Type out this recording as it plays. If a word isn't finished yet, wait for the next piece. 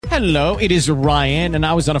Hello, it is Ryan, and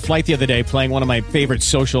I was on a flight the other day playing one of my favorite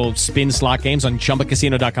social spin slot games on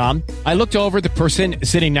ChumbaCasino.com. I looked over at the person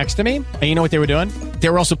sitting next to me, and you know what they were doing? They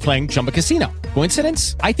were also playing Chumba Casino.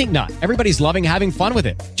 Coincidence? I think not. Everybody's loving having fun with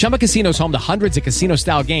it. Chumba Casino is home to hundreds of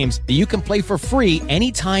casino-style games that you can play for free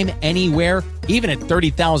anytime, anywhere, even at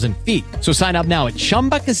 30,000 feet. So sign up now at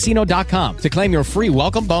ChumbaCasino.com to claim your free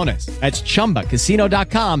welcome bonus. That's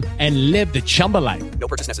ChumbaCasino.com and live the Chumba life. No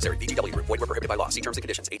purchase necessary. VGW Group. Void where prohibited by law. See terms and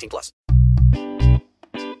conditions. 18 plus.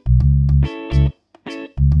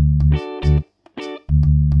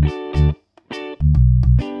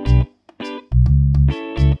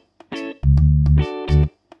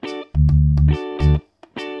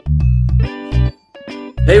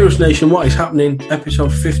 Hey Rush Nation, what is happening?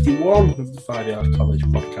 Episode 51 of the 5 Yard College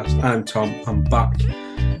podcast. I'm Tom, I'm back,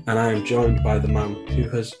 and I am joined by the man who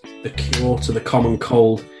has the cure to the common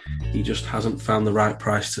cold. He just hasn't found the right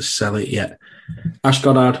price to sell it yet. Ash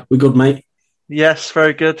Goddard, we good, mate? Yes,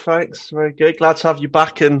 very good, thanks. Very good. Glad to have you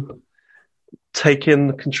back and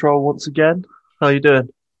taking control once again. How are you doing?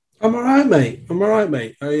 I'm all right,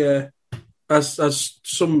 mate. I, as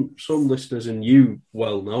some listeners and you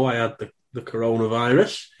well know, I had the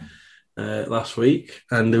coronavirus last week,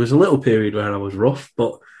 and there was a little period where I was rough,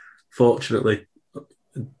 but fortunately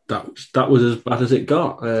that was as bad as it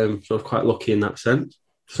got. So I was quite lucky in that sense.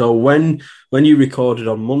 So when you recorded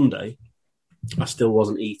on Monday, I still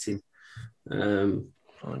wasn't eating. And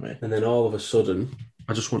then all of a sudden,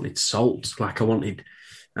 I just wanted salt. Like I wanted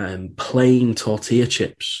plain tortilla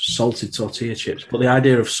chips, salted tortilla chips. But the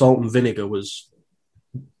idea of salt and vinegar was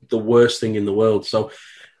the worst thing in the world. So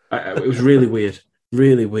it was really weird,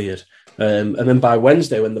 really weird. And then by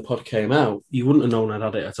Wednesday, when the pod came out, you wouldn't have known I'd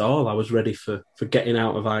had it at all. I was ready for getting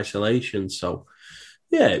out of isolation. So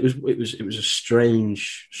yeah, it was a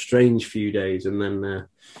strange few days, and then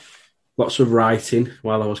lots of writing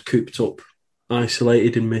while I was cooped up,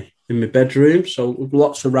 isolated in my bedroom. So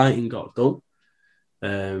lots of writing got done.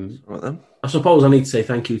 Right then. I suppose I need to say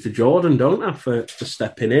thank you to Jordan, don't I, for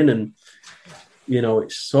stepping in. And you know,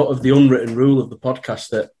 it's sort of the unwritten rule of the podcast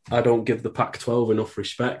that I don't give the Pac-12 enough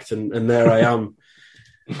respect, and there I am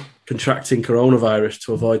contracting coronavirus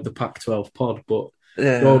to avoid the Pac-12 pod. But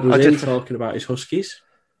Yeah, Jordan was talking about his Huskies.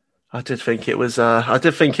 I did think it was.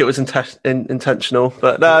 Intentional,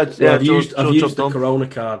 but no. Well, I've George used the on. Corona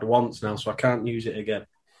card once now, so I can't use it again.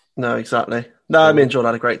 No, exactly. No, me and John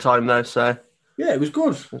had a great time though. So yeah, it was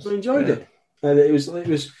good. I enjoyed it, and it was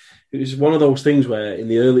one of those things where in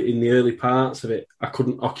the early parts of it, I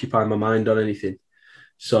couldn't occupy my mind on anything.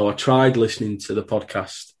 So I tried listening to the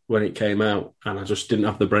podcast when it came out, and I just didn't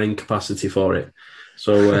have the brain capacity for it.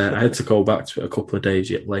 So I had to go back to it a couple of days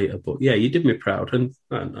later. But yeah, you did me proud, and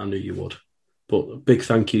I knew you would. But a big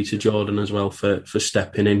thank you to Jordan as well for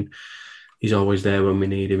stepping in. He's always there when we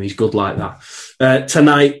need him. He's good like that.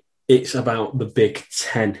 Tonight, it's about the Big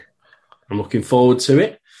Ten. I'm looking forward to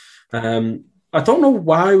it. I don't know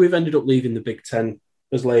why we've ended up leaving the Big Ten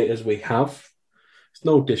as late as we have. It's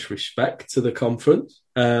no disrespect to the conference,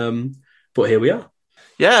 but here we are.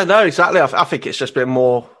 yeah, no, exactly. I think it's just been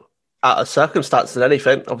more out of circumstance than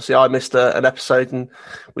anything. Obviously, I missed an episode, and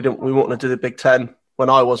we wanted to do the Big Ten when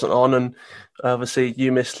I wasn't on, and obviously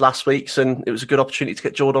you missed last week's, and it was a good opportunity to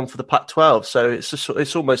get Jordan for the Pac-12. So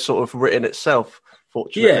it's almost sort of written itself,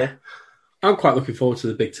 fortunately. Yeah, I'm quite looking forward to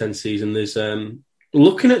the Big Ten season. There's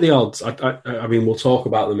looking at the odds. I mean, we'll talk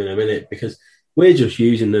about them in a minute because we're just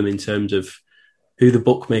using them in terms of who the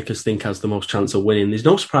bookmakers think has the most chance of winning. There's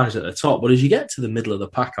no surprise at the top, but as you get to the middle of the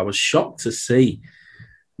pack, I was shocked to see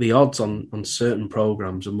the odds on certain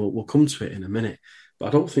programs, and we'll come to it in a minute. But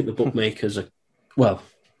I don't think the bookmakers are, well,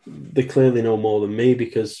 they clearly know more than me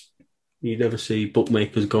because you never see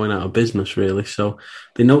bookmakers going out of business, really. So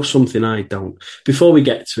they know something I don't. Before we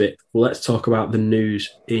get to it, let's talk about the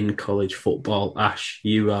news in college football. Ash,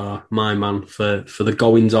 you are my man for the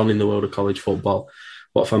goings-on in the world of college football.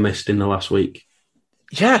 What have I missed in the last week?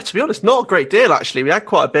 Yeah, to be honest, not a great deal, actually. We had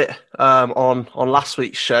quite a bit on last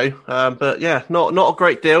week's show. But yeah, not a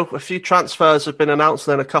great deal. A few transfers have been announced,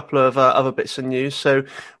 and then a couple of other bits of news. So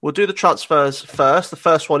we'll do the transfers first. The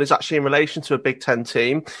first one is actually in relation to a Big Ten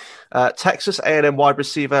team. Texas A&M wide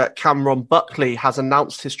receiver Cameron Buckley has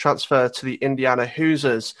announced his transfer to the Indiana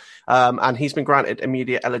Hoosiers, and he's been granted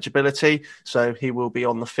immediate eligibility, so he will be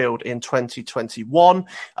on the field in 2021.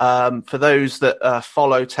 For those that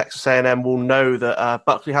follow Texas A&M will know that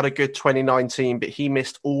Buckley had a good 2019, but he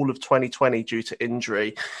missed all of 2020 due to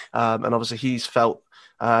injury, and obviously he's felt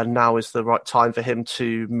now is the right time for him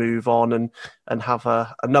to move on and have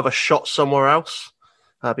another shot somewhere else.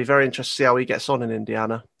 Be very interested to see how he gets on in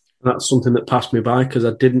Indiana. That's something that passed me by because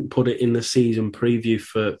I didn't put it in the season preview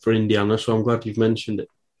for Indiana, so I'm glad you've mentioned it.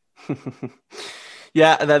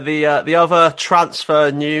 Yeah, and then the other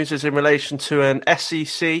transfer news is in relation to an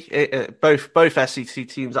SEC, both SEC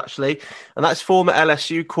teams actually, and that's former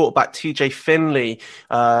LSU quarterback TJ Finley.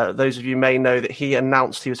 Those of you may know that he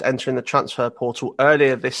announced he was entering the transfer portal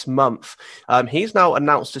earlier this month. He's now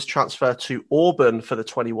announced his transfer to Auburn for the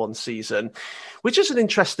 21 season, which is an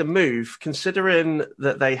interesting move considering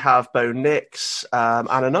that they have Bo Nix and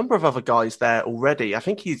a number of other guys there already. I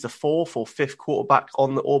think he's the 4th or 5th quarterback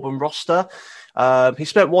on the Auburn roster. He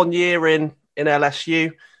spent 1 year in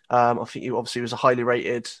LSU. I think he obviously was a highly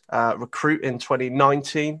rated recruit in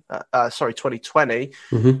 2020,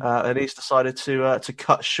 and he's decided to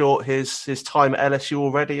cut short his time at LSU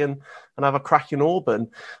already and have a crack in Auburn.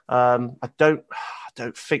 I don't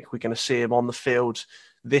think we're going to see him on the field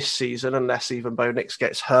this season unless even Bo Nix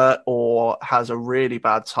gets hurt or has a really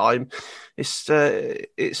bad time. It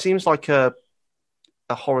seems like a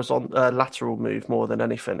horizontal lateral move more than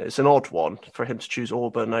anything. It's an odd one for him to choose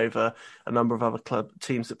Auburn over a number of other club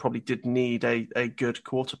teams that probably did need a good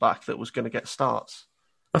quarterback that was going to get starts.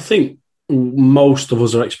 I think most of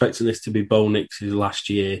us are expecting this to be Bo Nix's last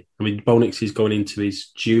year. I mean, Bo Nix is going into his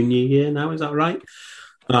junior year now, is that right?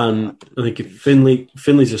 And I think if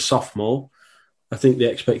Finley's a sophomore, I think the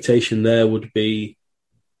expectation there would be,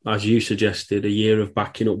 as you suggested, a year of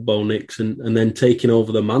backing up Bo Nix and then taking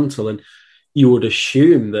over the mantle. And you would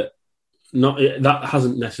assume that that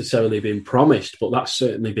hasn't necessarily been promised, but that's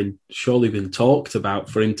certainly surely been talked about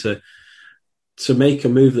for him to make a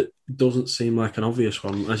move that doesn't seem like an obvious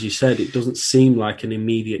one. As you said, it doesn't seem like an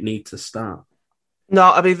immediate need to start.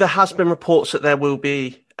 No, I mean, there has been reports that there will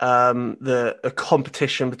be a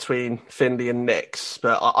competition between Finley and Nix,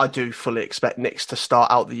 but I do fully expect Nix to start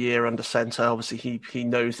out the year under centre. Obviously, he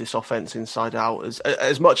knows this offence inside out.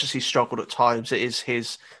 As much as he's struggled at times, it is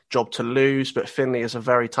his job to lose, but Finley is a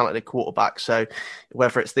very talented quarterback. So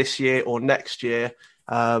whether it's this year or next year,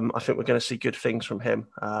 I think we're going to see good things from him.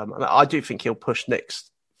 And I do think he'll push Nix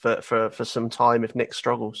for some time if Nix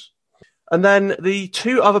struggles. And then the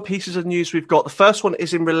two other pieces of news we've got, the first one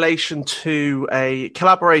is in relation to a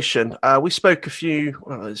collaboration. We spoke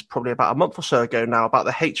it's probably about a month or so ago now, about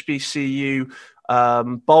the HBCU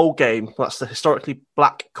bowl game. That's the historically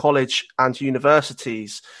black college and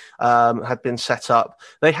universities had been set up.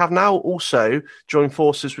 They have now also joined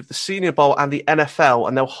forces with the Senior Bowl and the NFL,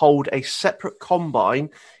 and they'll hold a separate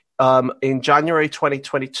combine in January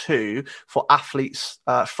 2022 for athletes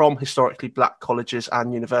from historically black colleges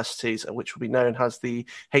and universities, which will be known as the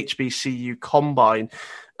HBCU Combine.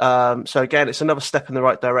 So again, it's another step in the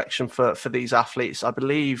right direction for these athletes. I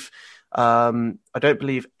don't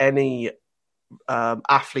believe any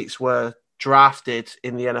athletes were drafted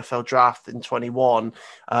in the NFL draft in 21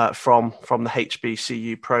 from the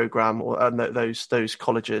HBCU program or those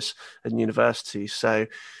colleges and universities. So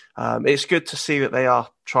it's good to see that they are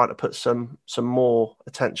trying to put some more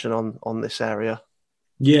attention on this area.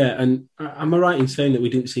 Yeah, and am I right in saying that we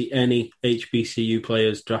didn't see any HBCU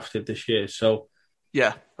players drafted this year? So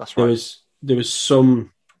yeah, that's right. There was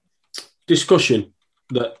some discussion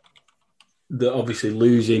that obviously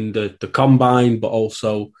losing the combine, but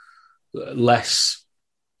also less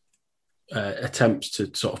attempts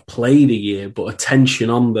to sort of play the year, but attention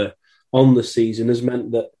on the season has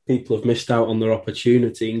meant that people have missed out on their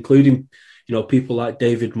opportunity, including, people like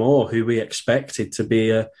David Moore, who we expected to be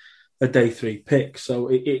a day 3 pick. So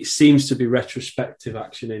it seems to be retrospective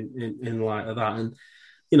action in light of that. And,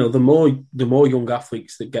 the more young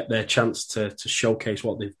athletes that get their chance to showcase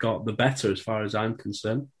what they've got, the better, as far as I'm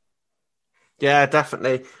concerned. Yeah,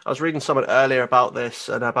 definitely. I was reading something earlier about this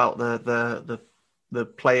and about the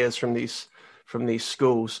players from these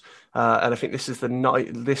schools, and I think this is the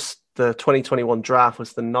 2021 draft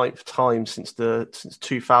was the 9th time since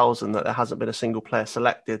 2000 that there hasn't been a single player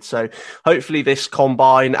selected. So hopefully this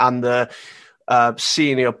combine and the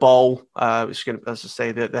Senior Bowl, which is going to, as I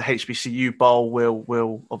say, the HBCU Bowl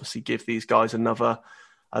will obviously give these guys another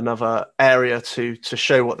area to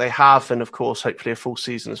show what they have, and of course, hopefully a full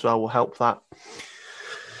season as well will help that.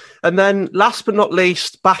 And then last but not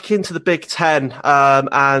least, back into the Big Ten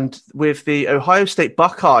and with the Ohio State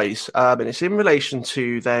Buckeyes, and it's in relation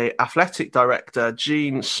to their athletic director,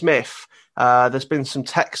 Gene Smith. There's been some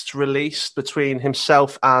text released between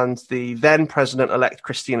himself and the then president-elect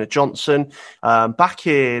Christina Johnson back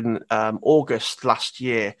in August last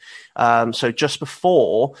year. So just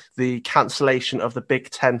before the cancellation of the Big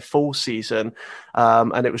Ten fall season.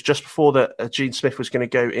 And it was just before that Gene Smith was going to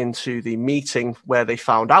go into the meeting where they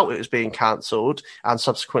found out it was being cancelled and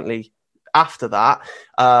subsequently after that,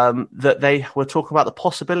 that they were talking about the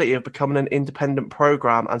possibility of becoming an independent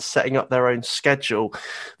program and setting up their own schedule.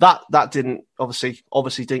 That didn't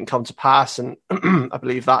obviously didn't come to pass, and I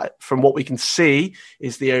believe that, from what we can see,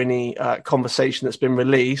 is the only conversation that's been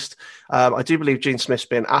released. I do believe Gene Smith's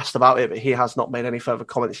been asked about it, but he has not made any further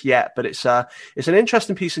comments yet. But it's an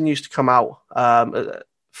interesting piece of news to come out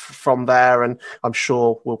from there, and I'm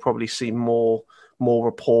sure we'll probably see more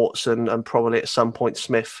reports, and probably at some point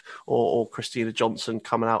Smith or Christina Johnson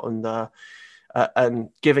coming out and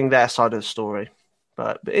giving their side of the story.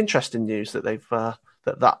 But interesting news that they've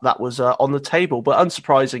that was on the table, but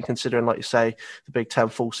unsurprising considering, like you say, the Big Ten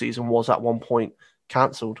full season was at one point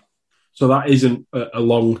cancelled. So that isn't a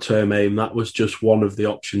long-term aim. That was just one of the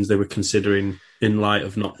options they were considering in light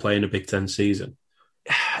of not playing a Big Ten season.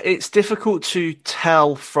 It's difficult to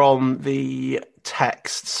tell from the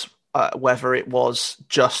texts whether it was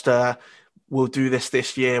just we'll do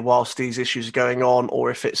this year whilst these issues are going on, or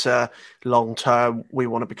if it's a long-term, we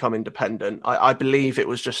want to become independent. I believe it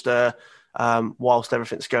was just whilst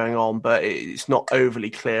everything's going on, but it's not overly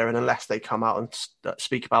clear. And unless they come out and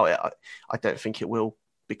speak about it, I don't think it will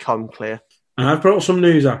become clear. And I've brought some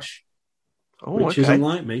news, Ash, which okay. isn't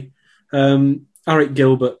like me. Arik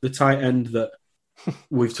Gilbert, the tight end that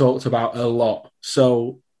we've talked about a lot.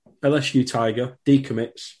 So LSU Tiger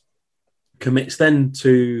commits then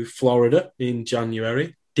to Florida in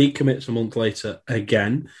January, decommits a month later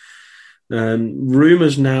again.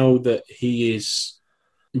 Rumours now that he is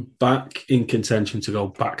back in contention to go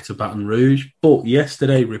back to Baton Rouge, but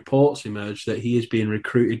yesterday reports emerged that he is being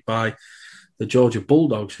recruited by the Georgia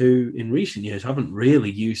Bulldogs, who in recent years haven't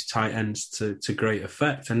really used tight ends to great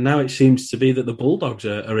effect. And now it seems to be that the Bulldogs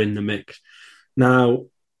are in the mix. Now,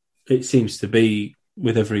 it seems to be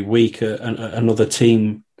with every week another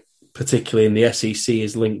team, particularly in the SEC,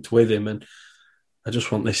 is linked with him. And I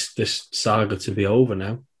just want this saga to be over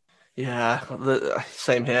now. Yeah,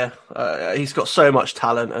 same here. He's got so much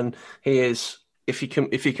talent, and he is. If he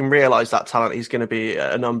can realise that talent, he's going to be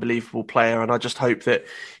an unbelievable player. And I just hope that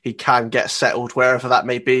he can get settled wherever that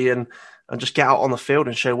may be, and just get out on the field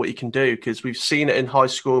and show what he can do. Because we've seen it in high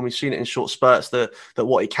school and we've seen it in short spurts that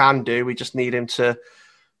what he can do. We just need him to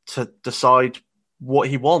decide what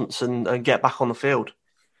he wants and get back on the field.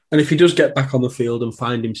 And if he does get back on the field and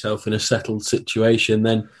find himself in a settled situation,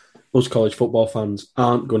 then us college football fans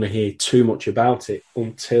aren't going to hear too much about it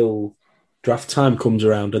until draft time comes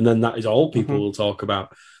around. And then that is all people will talk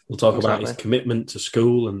about. We'll talk about his commitment to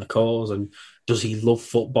school and the cause, and does he love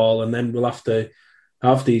football? And then we'll have to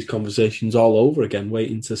have these conversations all over again,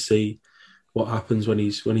 waiting to see what happens when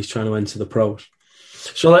he's trying to enter the pros.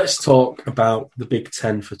 So let's talk about the Big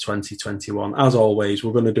Ten for 2021. As always,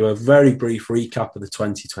 we're going to do a very brief recap of the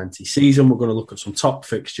 2020 season. We're going to look at some top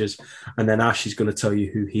fixtures, and then Ash is going to tell you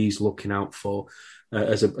who he's looking out for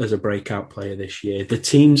as a breakout player this year. The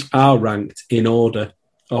teams are ranked in order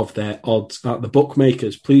of their odds at the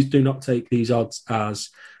bookmakers. Please do not take these odds as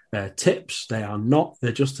tips. They are not.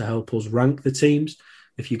 They're just to help us rank the teams.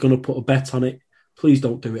 If you're going to put a bet on it, please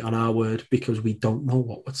don't do it on our word, because we don't know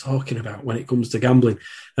what we're talking about when it comes to gambling.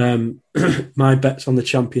 My bets on the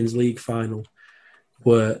Champions League final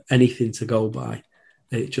were anything to go by.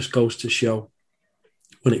 It just goes to show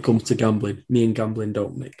when it comes to gambling, me and gambling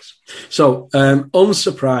don't mix. So,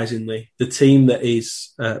 unsurprisingly, the team that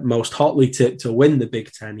is most hotly tipped to win the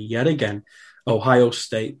Big Ten yet again, Ohio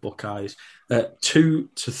State Buckeyes,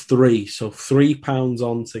 2-3, so £3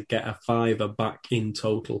 on to get a $5 back in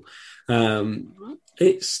total.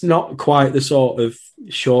 It's not quite the sort of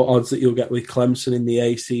short odds that you'll get with Clemson in the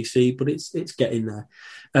ACC, but it's getting there.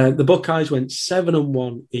 The Buckeyes went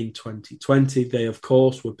 7-1 in 2020. They, of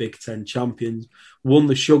course, were Big Ten champions, won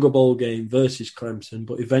the Sugar Bowl game versus Clemson,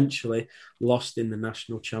 but eventually lost in the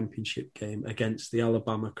national championship game against the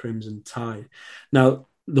Alabama Crimson Tide. Now,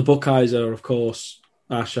 the Buckeyes are, of course,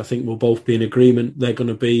 Ash, I think we'll both be in agreement, they're going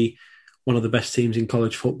to be one of the best teams in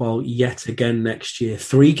college football yet again next year.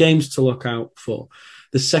 3 games to look out for.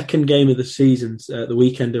 The second game of the season, the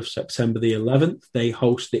weekend of September the 11th, they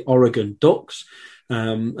host the Oregon Ducks.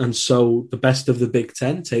 And so the best of the Big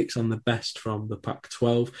Ten takes on the best from the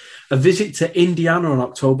Pac-12. A visit to Indiana on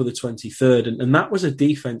October the 23rd. And that was a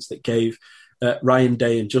defense that gave Ryan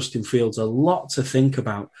Day and Justin Fields a lot to think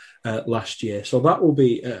about last year. So that will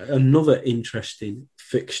be another interesting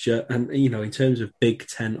fixture. And, you know, in terms of Big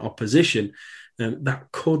Ten opposition,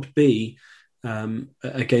 that could be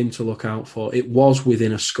a game to look out for. It was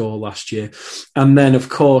within a score last year. And then, of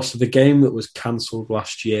course, the game that was cancelled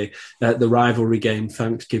last year, the rivalry game,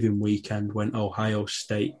 Thanksgiving weekend, when Ohio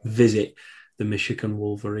State visit the Michigan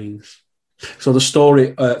Wolverines. So the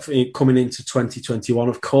story coming into 2021,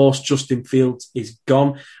 of course, Justin Fields is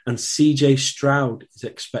gone and CJ Stroud is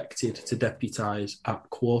expected to deputise at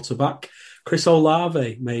quarterback. Chris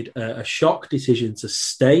Olave made a shock decision to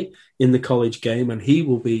stay in the college game, and he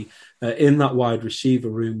will be in that wide receiver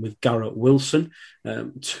room with Garrett Wilson,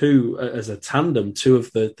 as a tandem, two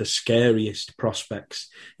of the scariest prospects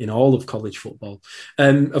in all of college football.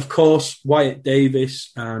 Of course, Wyatt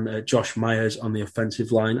Davis and Josh Myers on the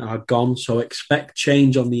offensive line are gone, so expect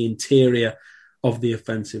change on the interior of the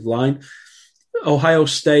offensive line. Ohio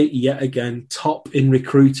State, yet again, top in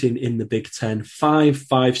recruiting in the Big Ten,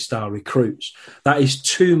 5-star recruits. That is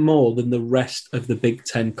 2 more than the rest of the Big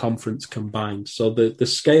Ten conference combined. So the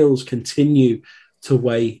scales continue to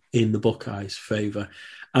weigh in the Buckeyes' favour.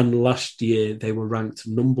 And last year, they were ranked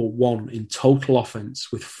number 1 in total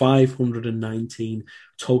offense with 519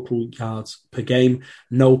 total yards per game.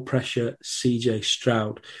 No pressure, CJ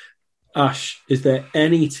Stroud. Ash, is there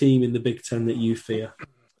any team in the Big Ten that you fear?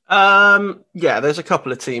 Yeah, there's a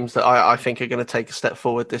couple of teams that I think are going to take a step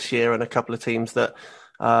forward this year, and a couple of teams that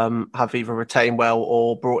have either retained well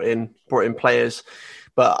or brought in players.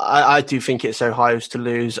 But I do think it's Ohio's to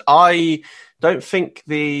lose. I don't think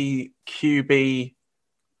the QB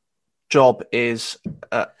job is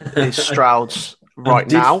Stroud's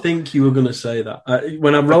right now. I did think you were going to say that.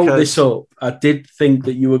 When I wrote this up, I did think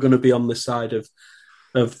that you were going to be on the side of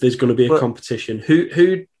there's going to be a competition. Who's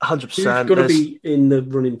 100% going to be in the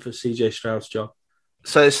running for CJ Stroud's job?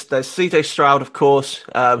 So there's CJ Stroud, of course,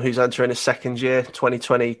 who's entering his second year,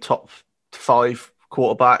 2020 top 5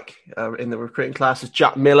 quarterback in the recruiting class. There's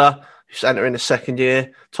Jack Miller, who's entering his second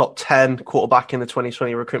year, top 10 quarterback in the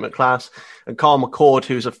 2020 recruitment class. And Carl McCord,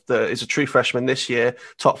 who's is a true freshman this year,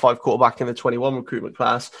 top 5 quarterback in the 21 recruitment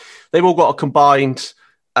class. They've all got a combined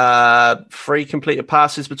 3 completed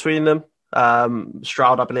passes between them.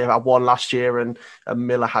 Stroud, I believe, had 1 last year, and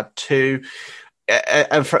Miller had 2.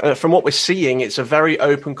 And from what we're seeing, it's a very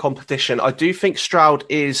open competition. I do think Stroud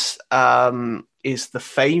is the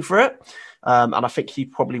favourite, and I think he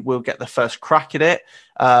probably will get the first crack at it.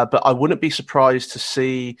 But I wouldn't be surprised to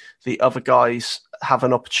see the other guys have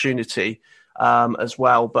an opportunity as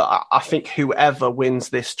well. But I think whoever wins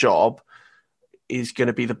this job is going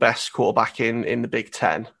to be the best quarterback in the Big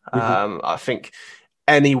Ten. Mm-hmm. I think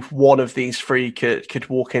any one of these 3 could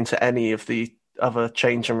walk into any of the other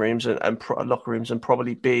changing rooms and locker rooms and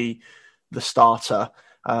probably be the starter.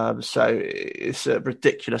 So it's a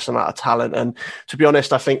ridiculous amount of talent. And to be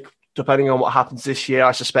honest, I think depending on what happens this year,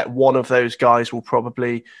 I suspect one of those guys will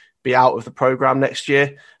probably be out of the program next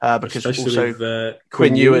year because especially also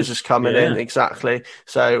Quinn Ewers is coming in. Exactly.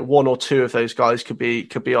 So 1 or 2 of those guys could be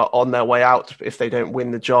on their way out if they don't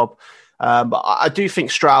win the job. But I do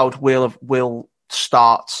think Stroud will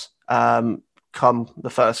start come the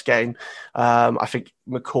first game. I think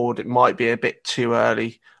McCord, it might be a bit too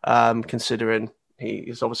early considering he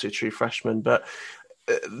is obviously a true freshman. But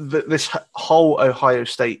this whole Ohio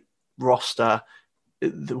State roster,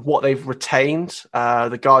 what they've retained,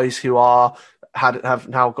 the guys who have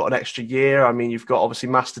now got an extra year. I mean, you've got obviously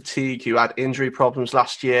Master Teague, who had injury problems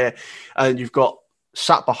last year, and you've got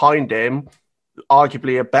sat behind him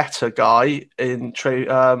arguably a better guy in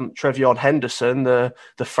Trevion Henderson, the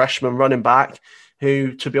freshman running back,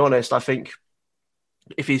 who, to be honest, I think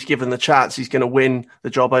if he's given the chance, he's going to win the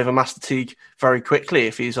job over Master Teague very quickly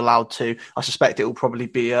if he's allowed to. I suspect it will probably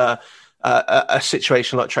be a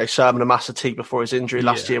situation like Trey Sermon and Master Teague before his injury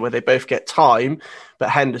last year, where they both get time. But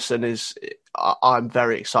Henderson I'm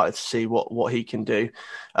very excited to see what he can do.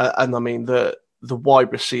 And I mean, the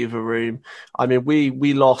wide receiver room, I mean,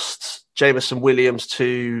 we lost Jameson Williams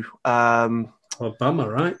to Bama,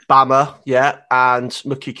 right? Bama, yeah. And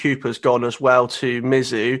Mookie Cooper's gone as well to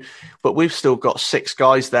Mizzou. But we've still got 6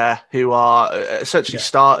 guys there who are essentially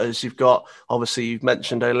starters. You've you've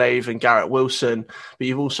mentioned Olave and Garrett Wilson, but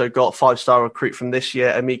you've also got 5-star recruit from this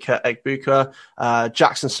year, Emeka Egbuka,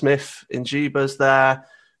 Jackson Smith in Jeba's there,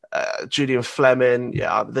 Julian Fleming.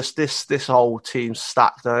 Yeah, this whole team's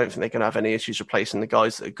stacked. I don't think they're going to have any issues replacing the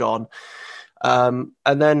guys that are gone. And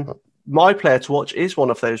then my player to watch is one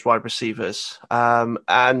of those wide receivers.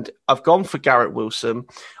 And I've gone for Garrett Wilson.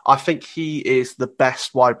 I think he is the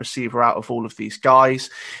best wide receiver out of all of these guys.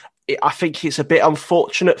 I think it's a bit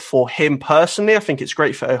unfortunate for him personally. I think it's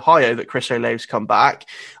great for Ohio that Chris Olave's come back.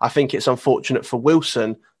 I think it's unfortunate for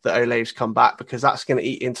Wilson that Olave's come back because that's going to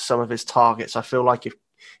eat into some of his targets. I feel like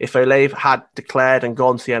if Olave had declared and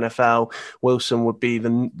gone to the NFL, Wilson would be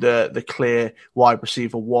the clear wide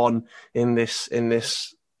receiver 1 in this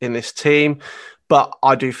team. But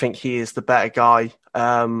I do think he is the better guy.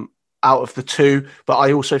 out of the two, but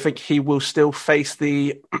I also think he will still face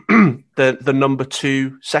the the number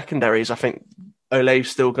 2 secondaries. I think Olave's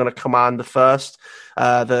still going to command the first,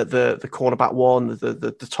 the cornerback one,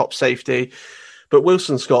 the top safety. But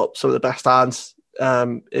Wilson's got some of the best hands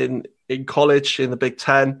in college, in the Big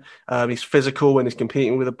Ten. He's physical when he's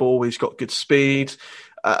competing with the ball. He's got good speed.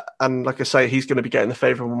 And like I say, he's going to be getting the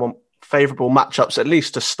favourable matchups, at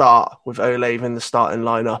least to start, with Olave in the starting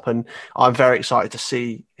lineup. And I'm very excited to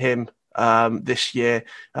see him this year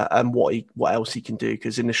and what else he can do,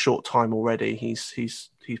 because in a short time already, he's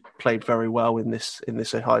played very well in this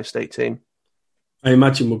Ohio State team. I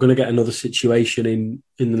imagine we're going to get another situation in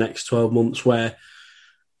the next 12 months where,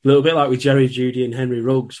 a little bit like with Jerry Jeudy and Henry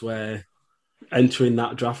Ruggs, where entering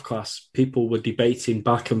that draft class, people were debating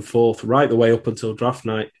back and forth right the way up until draft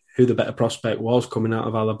night who the better prospect was coming out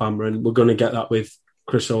of Alabama. And we're going to get that with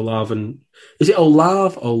Chris Olave. And is it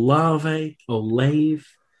Olave?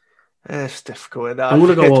 It's difficult. I'm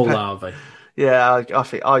going to go Olave. Yeah, I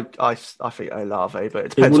think Olave, but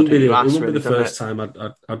it depends on who you ask. It wouldn't be the first time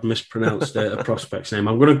I'd mispronounced a prospect's name.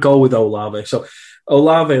 I'm going to go with Olave. So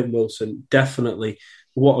Olave and Wilson, definitely.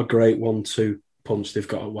 What a great 1-2 punch they've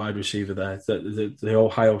got at wide receiver there. The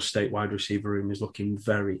Ohio State wide receiver room is looking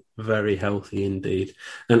very, very healthy indeed.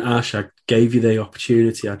 And Ash, I gave you the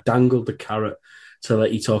opportunity. I dangled the carrot to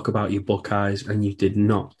let you talk about your Buckeyes, and you did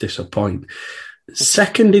not disappoint.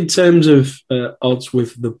 Second in terms of odds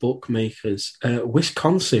with the bookmakers,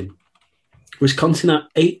 Wisconsin. Wisconsin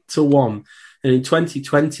at 8-1. And in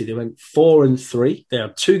 2020, they went 4-3. They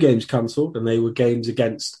had 2 games cancelled, and they were games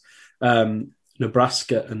against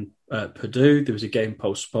Nebraska and Purdue. There was a game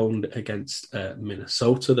postponed against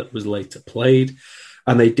Minnesota that was later played,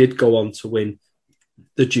 and they did go on to win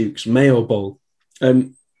the Duke's Mayo Bowl.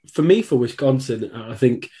 For me, for Wisconsin, I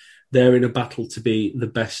think they're in a battle to be the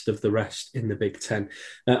best of the rest in the Big Ten.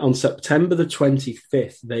 On September the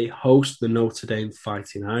 25th, they host the Notre Dame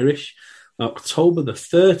Fighting Irish. October the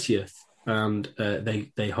 30th, and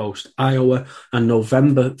they host Iowa, and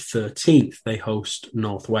November 13th they host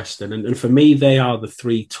Northwestern, and for me they are the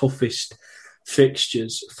 3 toughest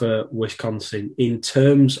fixtures for Wisconsin in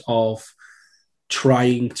terms of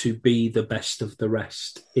trying to be the best of the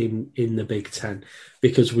rest in the Big Ten,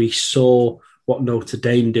 because we saw what Notre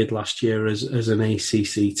Dame did last year as an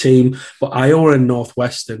ACC team. But Iowa and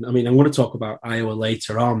Northwestern, I mean, I'm going to talk about Iowa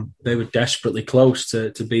later on. They were desperately close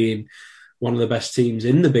to being one of the best teams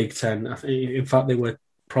in the Big Ten. In fact, they were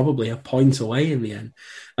probably a point away in the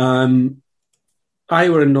end.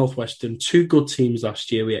 Iowa and Northwestern, 2 good teams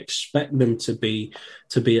last year. We expect them to be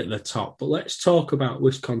at the top. But let's talk about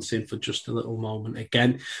Wisconsin for just a little moment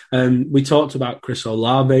again. We talked about Chris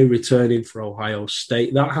Olave returning for Ohio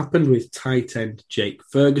State. That happened with tight end Jake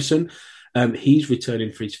Ferguson. He's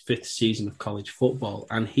returning for his 5th season of college football,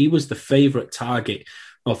 and he was the favourite target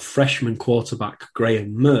of freshman quarterback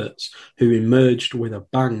Graham Mertz, who emerged with a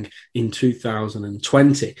bang in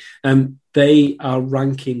 2020. They are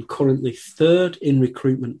ranking currently 3rd in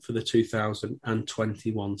recruitment for the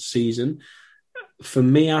 2021 season. For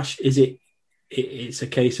me, Ash, it's a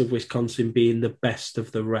case of Wisconsin being the best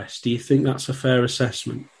of the rest. Do you think that's a fair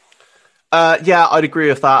assessment? Yeah, I'd agree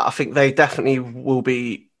with that. I think they definitely will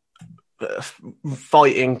be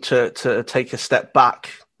fighting to take a step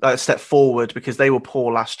forward, because they were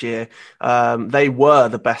poor last year. They were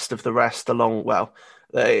the best of the rest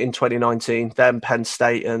in 2019. Then Penn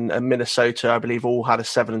State and Minnesota, I believe, all had a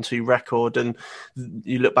 7-2 record. And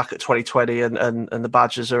you look back at 2020 and the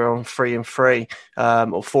Badgers are on 3-3,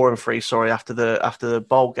 or 4-3, sorry, after the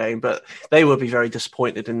bowl game. But they will be very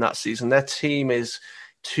disappointed in that season. Their team is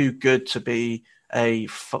too good to be a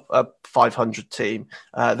 500 team.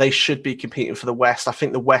 They should be competing for the West. I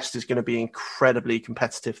think the West is going to be incredibly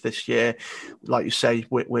competitive this year, like you say,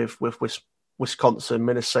 with Wisconsin,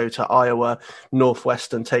 Minnesota, Iowa,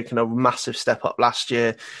 Northwestern taking a massive step up last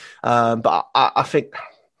year. But I think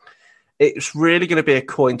it's really going to be a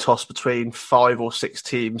coin toss between 5 or 6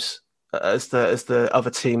 teams as the other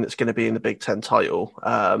team that's going to be in the Big Ten title.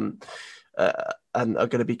 And are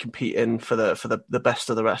going to be competing for the best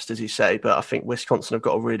of the rest, as you say. But I think Wisconsin have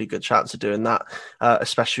got a really good chance of doing that,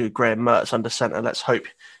 especially with Graham Mertz under centre. Let's hope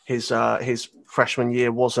his freshman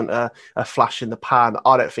year wasn't a flash in the pan.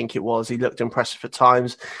 I don't think it was. He looked impressive at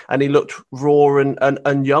times, and he looked raw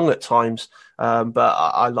and young at times. But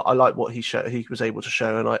I like what he was able to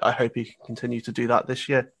show, and I hope he can continue to do that this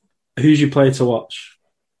year. Who's your player to watch?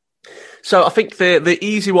 So I think the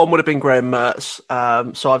easy one would have been Graham Mertz.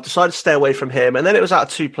 So I've decided to stay away from him. And then it was out of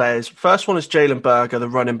 2 players. First one is Jalen Berger, the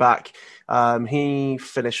running back. He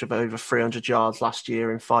finished with over 300 yards last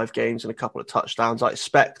year in 5 games and a couple of touchdowns. I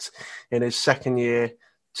expect in his second year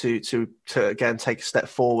to again take a step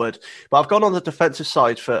forward. But I've gone on the defensive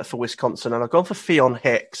side for Wisconsin, and I've gone for Fionn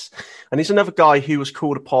Hicks, and he's another guy who was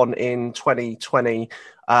called upon in 2020,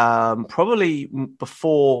 probably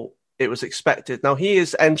before it was expected. Now he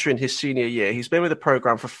is entering his senior year. He's been with the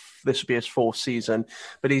program for this will be his fourth season,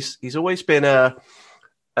 but he's always been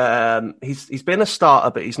he's been a starter,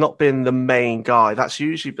 but he's not been the main guy. That's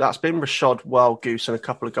been Rashad Wildgoose and a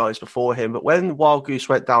couple of guys before him. But when Wildgoose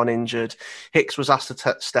went down injured, Hicks was asked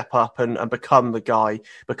to step up and become the guy,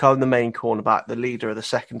 become the main cornerback, the leader of the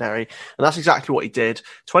secondary. And that's exactly what he did.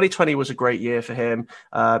 2020 was a great year for him.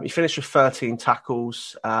 He finished with 13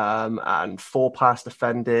 tackles and 4 pass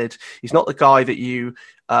defended. He's not the guy that you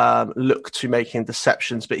look to make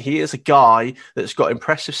interceptions, but he is a guy that's got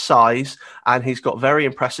impressive size and he's got very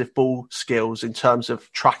impressive ball skills in terms of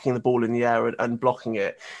tracking the ball in the air and blocking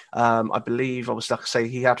it. I believe, obviously, like I say,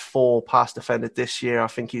 he had 4 pass defended this year. I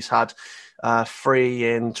think he's had 3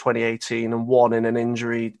 in 2018 and 1 in an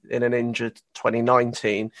injured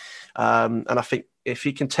 2019. And I think if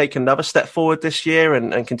he can take another step forward this year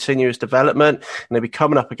and continue his development, and he'll be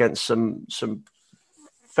coming up against some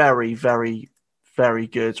very, very, very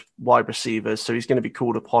good wide receivers. So he's going to be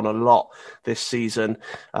called upon a lot this season.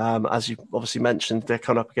 As you obviously mentioned, they're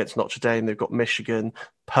coming up against Notre Dame. They've got Michigan,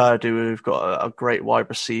 Purdue, who've got a great wide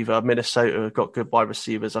receiver. Minnesota have got good wide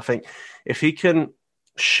receivers. I think if he can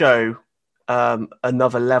show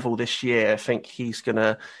another level this year, I think he's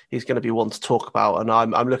gonna be one to talk about. And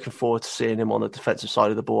I'm looking forward to seeing him on the defensive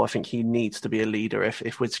side of the ball. I think he needs to be a leader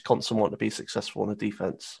if Wisconsin want to be successful on the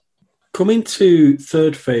defense. Coming to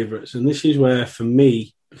third favourites, and this is where, for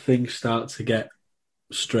me, things start to get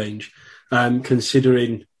strange,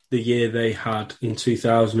 considering the year they had in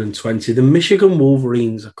 2020. The Michigan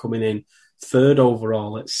Wolverines are coming in third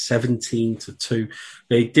overall at 17-2.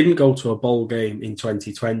 They didn't go to a bowl game in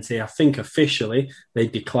 2020. I think officially they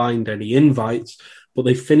declined any invites, but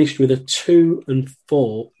they finished with a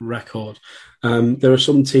 2-4 record. There are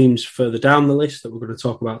some teams further down the list that we're going to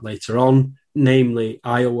talk about later on, namely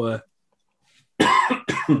Iowa.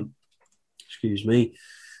 Excuse me.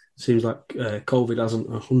 Seems like COVID hasn't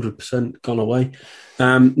 100% gone away.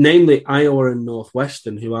 Namely Iowa and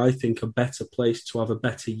Northwestern, who I think are better placed to have a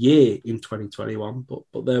better year in 2021.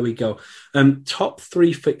 But there we go. Top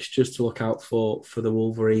 3 fixtures to look out for the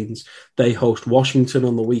Wolverines. They host Washington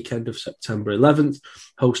on the weekend of September 11th,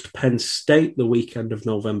 host Penn State the weekend of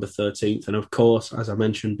November 13th, and of course, as I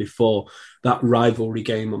mentioned before, that rivalry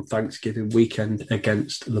game on Thanksgiving weekend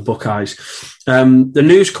against the Buckeyes. The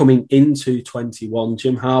news coming into 21,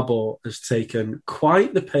 Jim Harbaugh has taken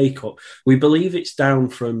quite the pay cut. We believe it's down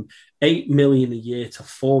from $8 million a year to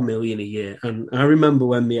 $4 million a year. And I remember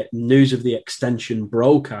when the news of the extension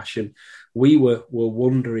broke, Ash, and we were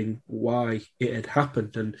wondering why it had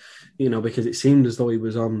happened. And, because it seemed as though he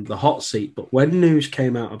was on the hot seat. But when news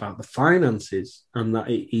came out about the finances and that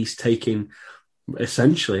he's taking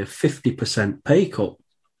essentially a 50% pay cut,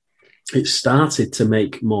 it started to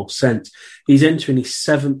make more sense. He's entering his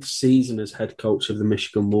 7th season as head coach of the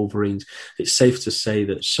Michigan Wolverines. It's safe to say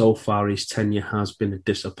that so far his tenure has been a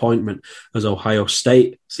disappointment, as Ohio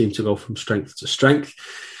State seemed to go from strength to strength.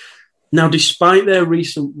 Now, despite their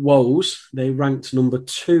recent woes, they ranked number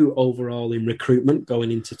 2 overall in recruitment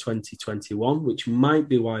going into 2021, which might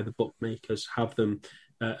be why the bookmakers have them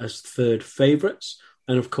as third favourites.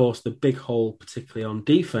 And of course, the big hole, particularly on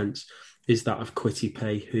defense, is that of Kwity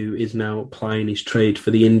Paye, who is now plying his trade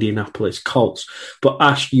for the Indianapolis Colts. But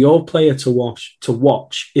Ash, your player to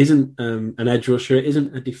watch isn't an edge rusher, it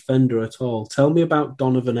isn't a defender at all. Tell me about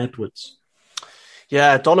Donovan Edwards.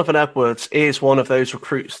 Yeah, Donovan Edwards is one of those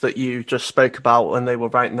recruits that you just spoke about when they were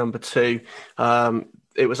ranked number 2.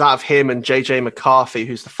 It was out of him and JJ McCarthy,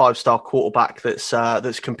 who's the 5-star quarterback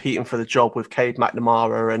that's competing for the job with Cade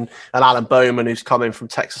McNamara and Alan Bowman, who's coming from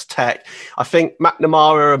Texas Tech. I think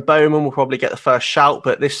McNamara and Bowman will probably get the first shout,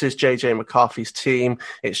 but this is JJ McCarthy's team.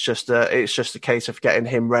 It's just a case of getting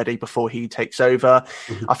him ready before he takes over.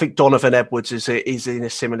 Mm-hmm. I think Donovan Edwards is in a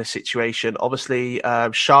similar situation. Obviously,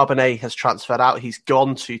 Charbonnet has transferred out. He's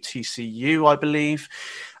gone to TCU, I believe.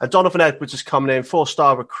 And Donovan Edwards is coming in,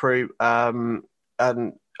 4-star recruit.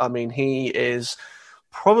 And I mean, he is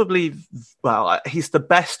probably, he's the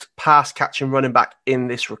best pass catching running back in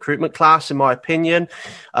this recruitment class, in my opinion.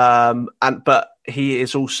 But he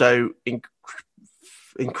is also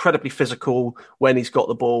incredibly physical when he's got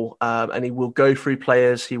the ball, and he will go through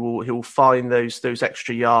players. He will find those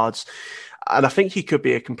extra yards. And I think he could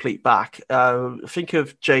be a complete back. Think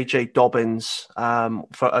of J.J. Dobbins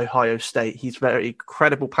for Ohio State. He's a very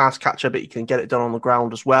credible pass catcher, but he can get it done on the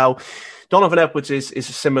ground as well. Donovan Edwards is a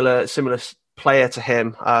similar player to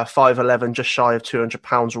him, 5'11", just shy of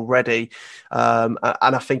 £200 already. And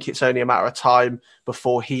I think it's only a matter of time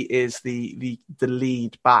before he is the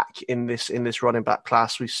lead back in this running back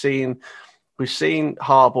class. We've seen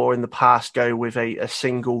Harbaugh in the past go with a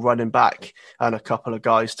single running back and a couple of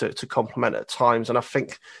guys to complement at times. And I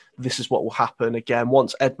think this is what will happen again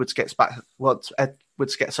once Edwards gets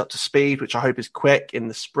up to speed, which I hope is quick in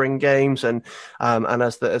the spring games and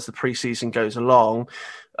as the preseason goes along.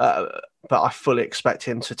 But I fully expect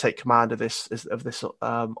him to take command of this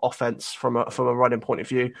offense from a running point of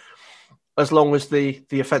view, as long as the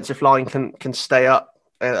offensive line can stay up,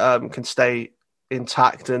 can stay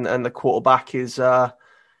intact, and the quarterback is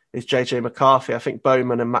JJ McCarthy. I think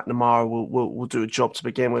Bowman and McNamara will do a job to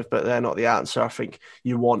begin with, but they're not the answer. I think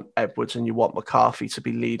you want Edwards and you want McCarthy to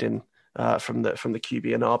be leading from the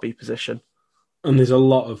QB and RB position. And there's a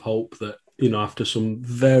lot of hope that, after some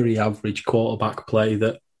very average quarterback play,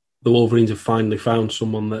 that the Wolverines have finally found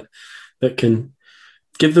someone that can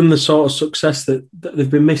give them the sort of success that they've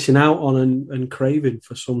been missing out on and craving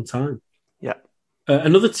for some time. Yeah.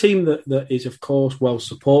 Another team that is, of course, well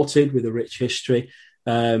supported with a rich history,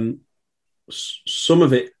 some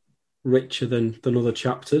of it richer than other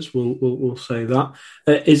chapters, we'll say that,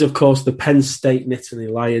 is, of course, the Penn State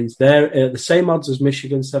Nittany Lions. They're the same odds as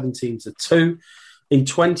Michigan, 17-2. In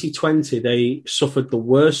 2020, they suffered the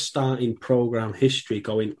worst start in program history,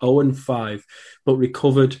 going 0-5, but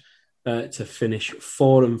recovered to finish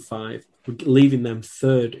 4-5, leaving them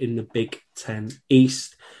third in the Big Ten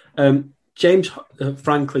East. James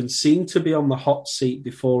Franklin seemed to be on the hot seat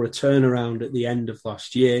before a turnaround at the end of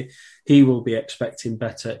last year. He will be expecting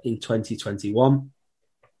better in 2021.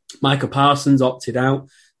 Micah Parsons opted out,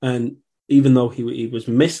 and even though he was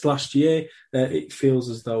missed last year, it feels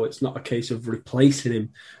as though it's not a case of replacing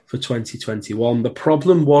him for 2021. The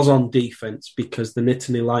problem was on defense, because the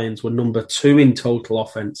Nittany Lions were number 2 in total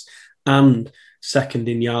offense and second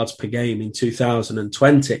in yards per game in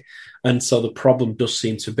 2020. And so the problem does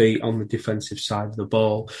seem to be on the defensive side of the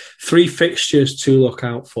ball. 3 fixtures to look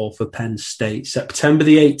out for Penn State. September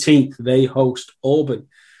the 18th, they host Auburn.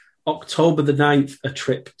 October the 9th, a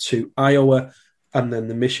trip to Iowa. And then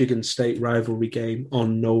the Michigan State rivalry game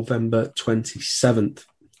on November 27th.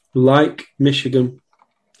 Like Michigan,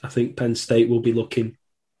 I think Penn State will be looking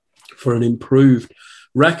for an improved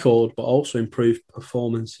record, but also improved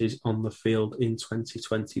performances on the field in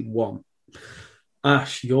 2021.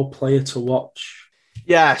 Ash, your player to watch.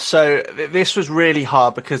 Yeah, so this was really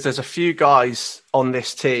hard because there's a few guys on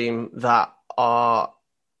this team that are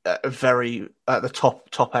very at the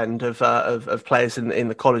top end of players in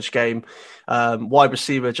the college game. Wide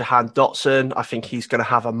receiver Jahan Dotson, I think he's going to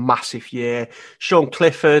have a massive year. Sean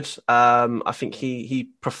Clifford, I think he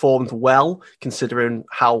performed well considering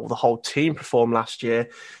how the whole team performed last year.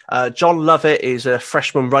 John Lovett is a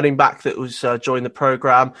freshman running back that was joined the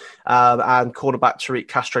program, and cornerback Tariq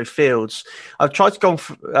Castro-Fields. I've tried to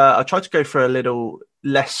go for a little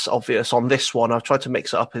less obvious on this one. I've tried to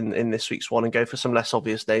mix it up in this week's one and go for some less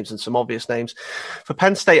obvious names and some obvious names. For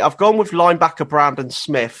Penn State, I've gone with linebacker Brandon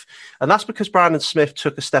Smith, and that's because Brandon Smith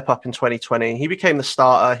took a step up in 2020. He became the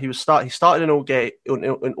starter. He started in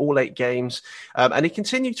all 8 games, and he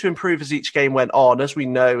continued to improve as each game went on. As we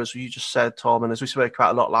know, as you just said, Tom, and as we spoke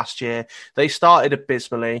about a lot last year, they started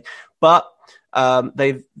abysmally, but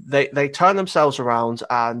they turned themselves around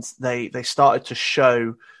and they started to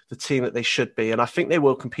show the team that they should be, and I think they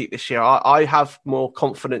will compete this year. I have more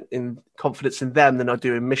confidence in them than I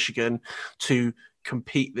do in Michigan to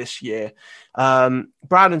compete this year.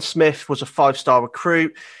 Brandon Smith was a 5-star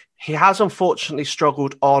recruit. He has unfortunately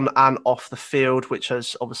struggled on and off the field, which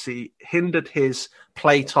has obviously hindered his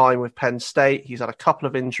play time with Penn State. He's had a couple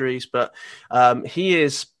of injuries, but I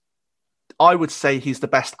would say he's the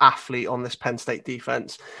best athlete on this Penn State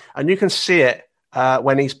defense, and you can see it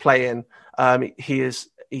when he's playing.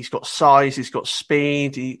 He's got size, he's got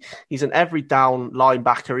speed, he's an every down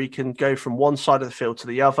linebacker. He can go from one side of the field to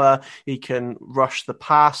the other. He can rush the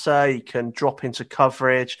passer. He can drop into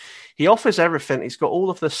coverage. He offers everything. He's got all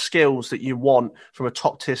of the skills that you want from a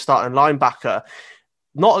top-tier starting linebacker,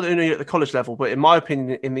 not only at the college level, but in my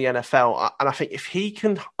opinion, in the NFL. And I think if he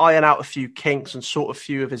can iron out a few kinks and sort a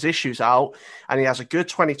few of his issues out, and he has a good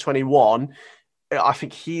 2021, I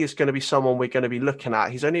think he is going to be someone we're going to be looking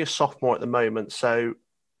at. He's only a sophomore at the moment, so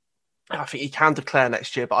I think he can declare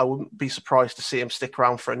next year, but I wouldn't be surprised to see him stick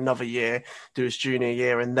around for another year, do his junior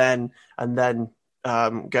year, and then go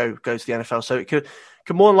to the NFL. So it could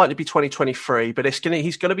could more than likely be 2023, but he's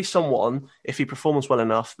going to be someone, if he performs well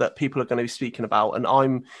enough, that people are going to be speaking about. And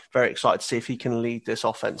I'm very excited to see if he can lead this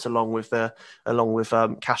offense along with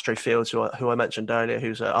Castro Fields, who I mentioned earlier,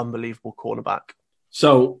 who's an unbelievable cornerback.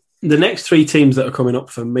 So the next three teams that are coming up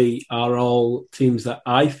for me are all teams that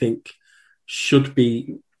I think should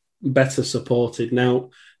be better supported. Now,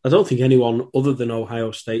 I don't think anyone other than Ohio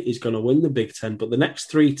State is going to win the Big Ten, but the next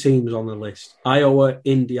three teams on the list, Iowa,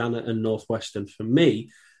 Indiana, and Northwestern, for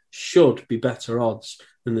me, should be better odds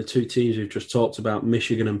than the two teams we've just talked about,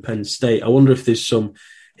 Michigan and Penn State. I wonder if there's some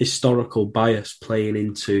historical bias playing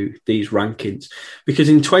into these rankings, because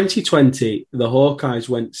in 2020 the Hawkeyes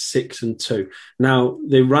went 6-2. Now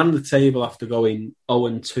they ran the table after going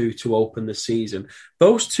 0-2 to open the season.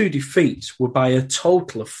 Those two defeats were by a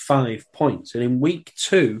total of 5 points, and in week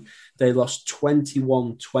 2 they lost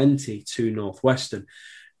 21-20 to Northwestern.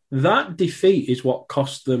 That defeat is what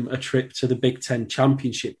cost them a trip to the Big Ten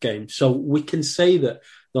championship game. So we can say that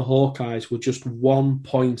the Hawkeyes were just 1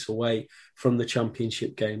 point away from the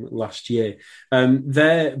championship game last year.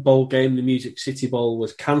 Their bowl game, the Music City Bowl,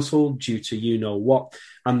 was cancelled due to you-know-what,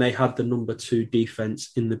 and they had the number 2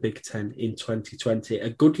 defence in the Big Ten in 2020. A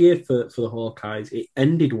good year for the Hawkeyes. It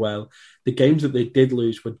ended well. The games that they did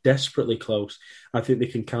lose were desperately close. I think they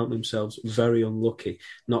can count themselves very unlucky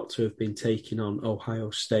not to have been taking on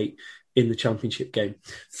Ohio State in the championship game.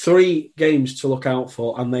 3 games to look out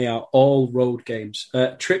for, and they are all road games.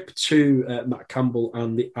 Trip to Matt Campbell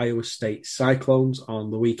and the Iowa State Cyclones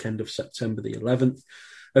on the weekend of September the 11th.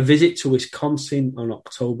 A visit to Wisconsin on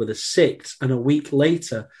October the 6th, and a week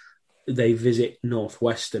later, they visit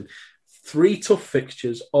Northwestern. 3 tough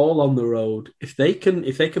fixtures, all on the road. If they can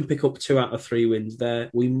pick up 2 out of 3 wins there,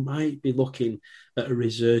 we might be looking at a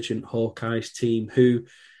resurgent Hawkeyes team who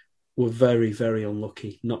were very, very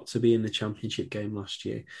unlucky not to be in the championship game last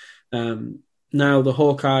year. Now, the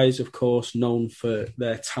Hawkeyes, of course, known for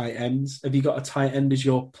their tight ends. Have you got a tight end as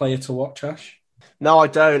your player to watch, Ash? No, I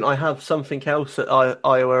don't. I have something else that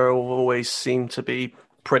Iowa always seem to be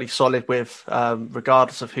pretty solid with,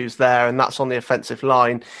 regardless of who's there, and that's on the offensive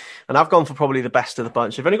line. And I've gone for probably the best of the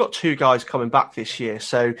bunch. They've only got 2 guys coming back this year,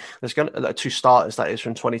 so there's going to 2 starters, that is,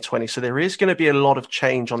 from 2020. So there is going to be a lot of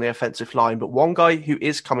change on the offensive line. But one guy who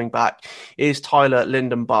is coming back is Tyler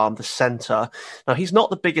Lindenbaum, the center. Now, he's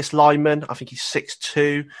not the biggest lineman. I think he's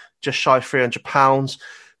 6'2", just shy of 300 pounds,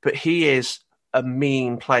 but he is a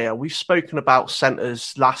mean player. We've spoken about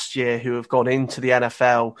centers last year who have gone into the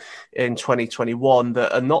NFL in 2021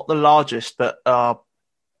 that are not the largest, but are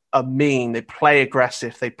mean. They play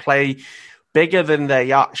aggressive. They play bigger than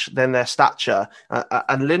their stature.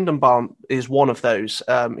 And Lindenbaum is one of those.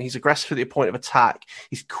 He's aggressive at the point of attack.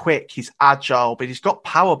 He's quick. He's agile, but he's got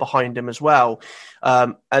power behind him as well.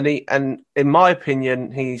 And in my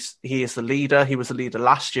opinion, he is the leader. He was the leader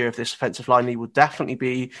last year of this offensive line. He will definitely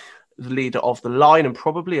be the leader of the line and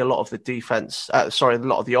probably a lot of the defense. A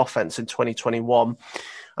lot of the offense in 2021. And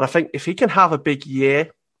I think if he can have a big year,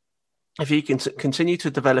 if he can continue to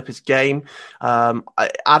develop his game, add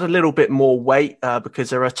a little bit more weight, because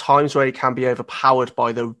there are times where he can be overpowered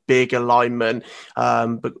by the bigger linemen.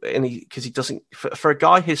 Because he doesn't, for a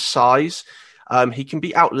guy his size, he can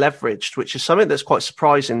be out leveraged, which is something that's quite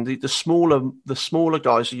surprising. The smaller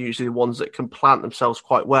guys are usually the ones that can plant themselves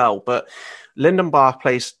quite well, but Lindenbaum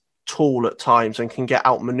plays tall at times and can get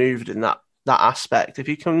outmaneuvered in that aspect. If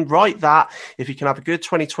you can write that, if you can have a good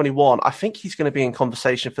 2021, I think he's going to be in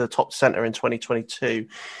conversation for the top center in 2022.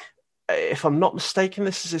 If I'm not mistaken,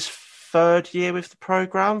 this is his 3rd year with the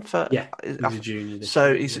program. He's a junior.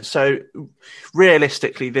 So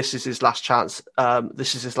realistically, this is his last chance.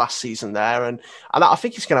 This is his last season there, and I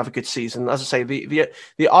think he's going to have a good season. As I say,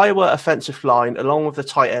 the Iowa offensive line, along with the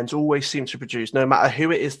tight ends, always seem to produce, no matter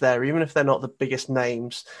who it is there, even if they're not the biggest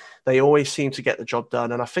names. They always seem to get the job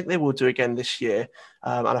done, and I think they will do again this year.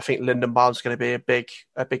 And I think Lindenbaum's going to be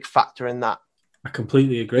a big factor in that. I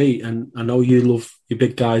completely agree, and I know you love your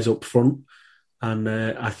big guys up front, and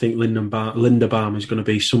I think Lindenbaum is going to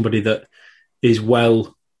be somebody that is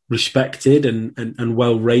well respected and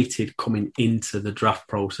well rated coming into the draft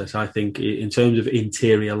process. I think in terms of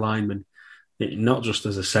interior linemen, not just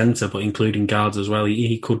as a centre, but including guards as well.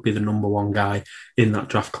 He could be the number 1 guy in that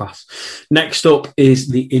draft class. Next up is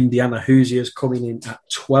the Indiana Hoosiers, coming in at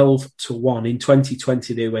 12-1. In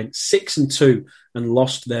 2020, they went 6-2 and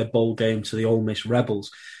lost their bowl game to the Ole Miss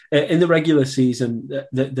Rebels. In the regular season,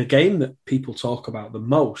 the game that people talk about the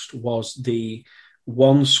most was the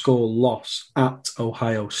 1-score loss at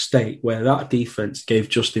Ohio State, where that defense gave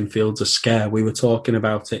Justin Fields a scare. We were talking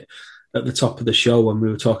about it at the top of the show when we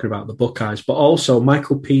were talking about the Buckeyes, but also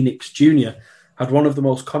Michael Penix Jr. had one of the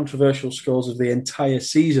most controversial scores of the entire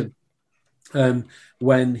season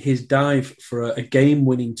when his dive for a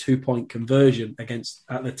game-winning 2-point conversion against,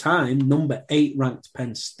 at the time, number 8 ranked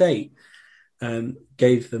Penn State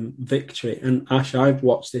gave them victory. And Ash, I've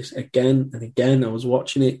watched this again and again. I was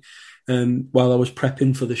watching it while I was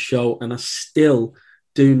prepping for the show, and I still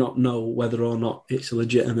do not know whether or not it's a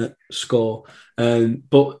legitimate score.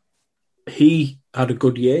 But he had a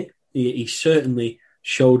good year. He certainly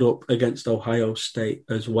showed up against Ohio State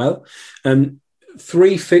as well.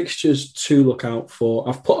 3 fixtures to look out for.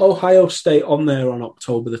 I've put Ohio State on there on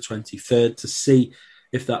October the 23rd to see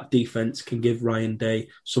if that defense can give Ryan Day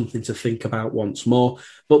something to think about once more.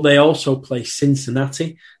 But they also play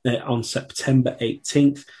Cincinnati on September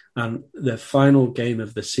 18th, and the final game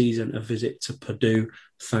of the season, a visit to Purdue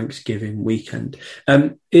Thanksgiving weekend.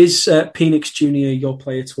 Is Penix Jr. your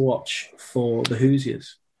player to watch for the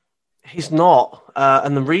Hoosiers? He's not,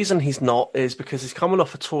 and the reason he's not is because he's coming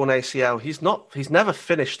off a torn ACL. He's never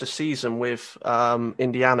finished the season with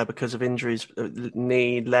Indiana because of injuries,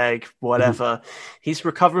 knee, leg, whatever. He's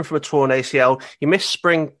recovering from a torn ACL. He missed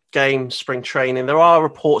spring training. There are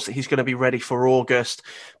reports that he's going to be ready for August,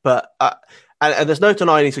 but and there's no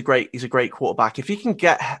denying he's a great quarterback. If he can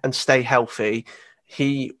get and stay healthy,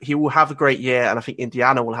 he will have a great year, and I think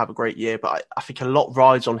Indiana will have a great year. But I think a lot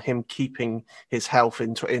rides on him keeping his health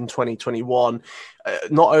in 2021,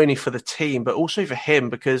 not only for the team but also for him,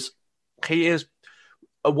 because he is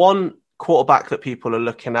one quarterback that people are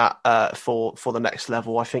looking at for the next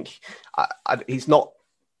level. I think he's not.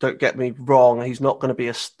 Don't get me wrong. He's not going to be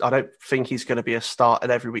I don't think he's going to be an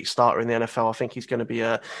every week starter in the NFL. I think he's going to be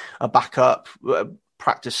a backup.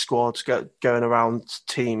 Practice squads going around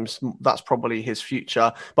teams. That's probably his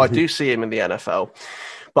future, but I do see him in the NFL.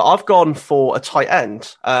 But I've gone for a tight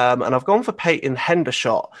end, and I've gone for Peyton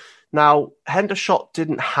Hendershot. Now, Hendershot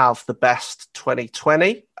didn't have the best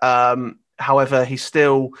 2020. However, he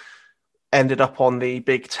still ended up on the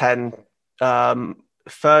Big Ten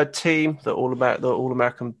third team, the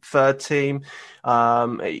All-American third team.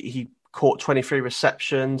 He caught 23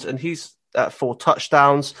 receptions, and he's at 4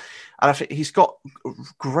 touchdowns. And I think he's got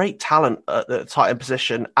great talent at the tight end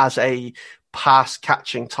position as a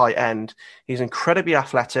pass-catching tight end. He's incredibly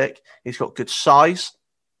athletic. He's got good size.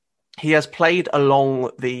 He has played along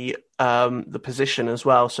the position as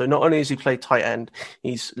well. So not only has he played tight end,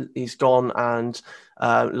 he's gone and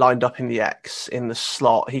lined up in the X, in the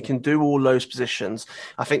slot. He can do all those positions.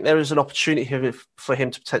 I think there is an opportunity here for him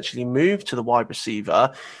to potentially move to the wide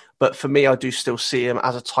receiver. But for me, I do still see him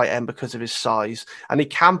as a tight end because of his size. And he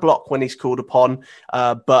can block when he's called upon,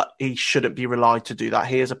 but he shouldn't be relied to do that.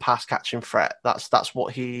 He is a pass-catching threat. That's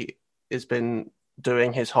what he has been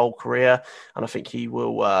doing his whole career. And I think he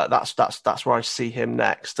will, that's where I see him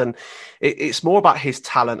next. And it's more about his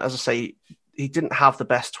talent. As I say, he didn't have the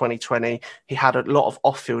best 2020. He had a lot of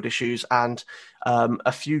off-field issues and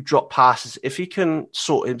a few drop passes. If he can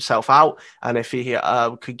sort himself out, and if he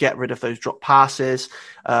could get rid of those drop passes,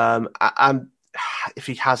 and if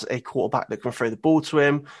he has a quarterback that can throw the ball to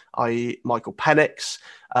him, i.e. Michael Penix,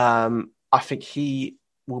 I think he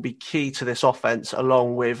will be key to this offense,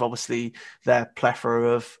 along with obviously their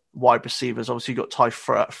plethora of wide receivers. Obviously, you've got Ty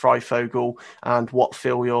Freifogel and Watt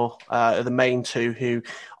Fillior, the main two, who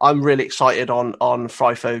I'm really excited on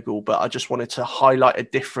Freifogel, but I just wanted to highlight a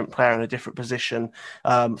different player in a different position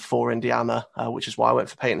for Indiana, which is why I went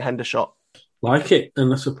for Peyton Hendershot. Like it,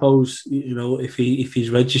 and I suppose, you know, if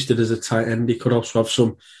he's registered as a tight end, he could also have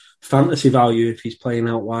some fantasy value if he's playing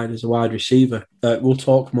out wide as a wide receiver. We'll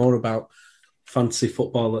talk more about fantasy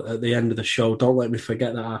football at the end of the show. Don't let me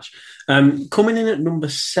forget that, Ash. Coming in at number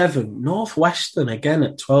 7, Northwestern, again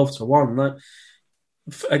at 12-1.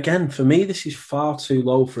 Again, for me, this is far too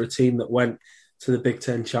low for a team that went to the Big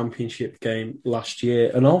Ten championship game last year.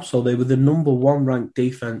 And also, they were the number 1 ranked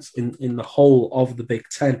defense in the whole of the Big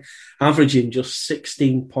Ten, averaging just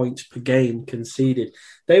 16 points per game conceded.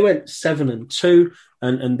 They went 7-2.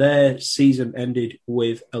 And their season ended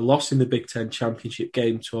with a loss in the Big Ten championship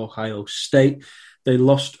game to Ohio State. They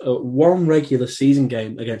lost 1 regular season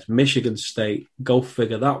game against Michigan State. Go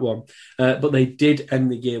figure that one. But they did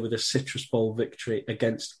end the year with a Citrus Bowl victory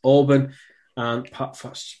against Auburn. And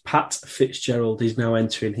Pat Fitzgerald is now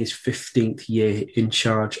entering his 15th year in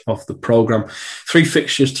charge of the program. 3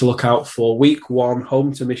 fixtures to look out for. Week 1,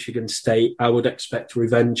 home to Michigan State. I would expect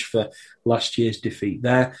revenge for last year's defeat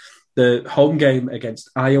there. The home game against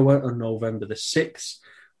Iowa on November the 6th,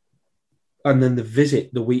 and then the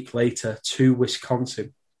visit the week later to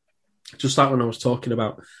Wisconsin. Just like when I was talking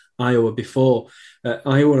about Iowa before,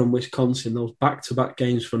 Iowa and Wisconsin, those back-to-back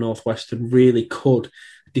games for Northwestern really could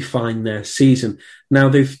define their season. Now,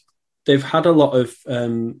 they've they've had a lot of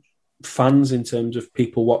fans in terms of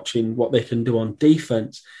people watching what they can do on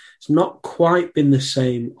defense. It's not quite been the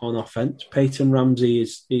same on offense. Peyton Ramsey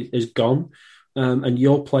is gone, and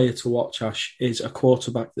your player to watch, Ash, is a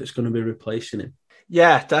quarterback that's going to be replacing him.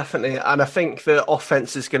 Yeah, definitely. And I think the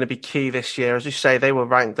offense is going to be key this year. As you say, they were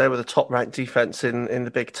the top ranked defense in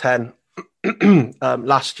the Big Ten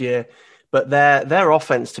last year. But their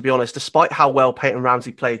offense, to be honest, despite how well Peyton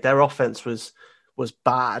Ramsey played, their offense was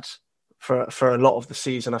bad for a lot of the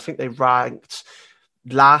season. I think they ranked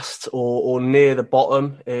last or near the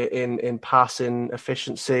bottom in passing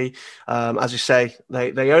efficiency. As you say,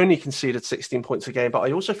 they only conceded 16 points a game, but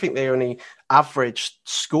I also think they only averaged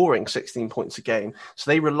scoring 16 points a game. So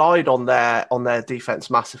they relied on their defense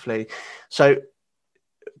massively. So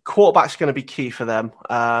quarterback's going to be key for them,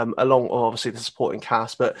 along obviously the supporting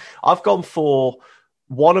cast. But I've gone for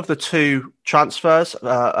one of the two transfers,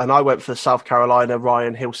 and I went for the South Carolina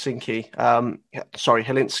Ryan Hilinski,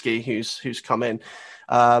 who's come in.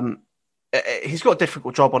 He's got a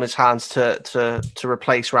difficult job on his hands to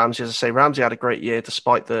replace Ramsey. As I say, Ramsey had a great year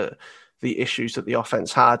despite the issues that the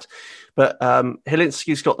offense had. But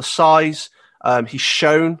Hilinski's got the size. He's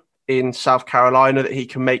shown in South Carolina that he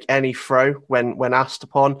can make any throw when asked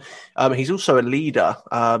upon. He's also a leader,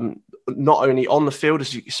 not only on the field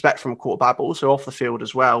as you expect from a quarterback, but also off the field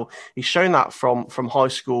as well. He's shown that from high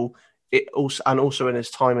school, also in his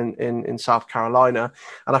time in South Carolina.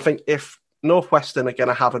 And I think if Northwestern are going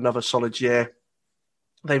to have another solid year,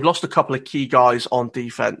 they've lost a couple of key guys on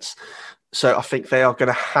defense. So I think they are going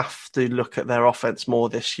to have to look at their offense more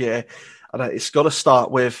this year. And it's got to start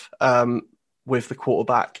with the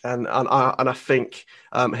quarterback. And I think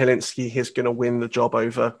Hilinski is going to win the job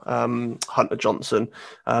over Hunter Johnson.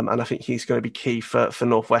 And I think he's going to be key for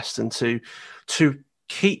Northwestern to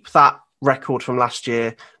keep that record from last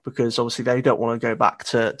year, because obviously they don't want to go back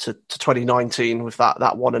to 2019 with that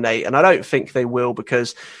 1-8, and I don't think they will,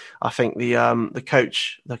 because I think the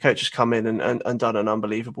coach has come in and done an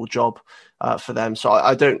unbelievable job for them. So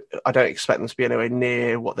I don't expect them to be anywhere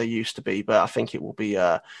near what they used to be, but I think it will be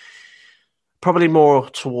probably more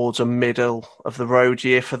towards a middle of the road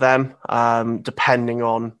year for them, depending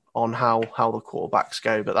on how the quarterbacks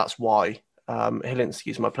go. But that's why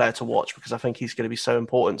Hilinski is my player to watch, because I think he's going to be so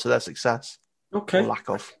important to their success. Okay, or lack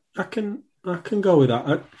of. I can go with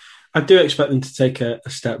that. I do expect them to take a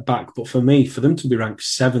step back, but for them to be ranked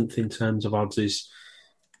 7th in terms of odds is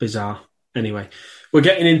bizarre. Anyway, we're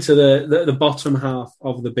getting into the bottom half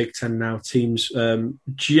of the Big Ten now. Teams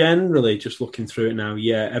generally, just looking through it now,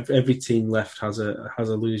 every team left has a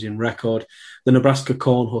losing record. The Nebraska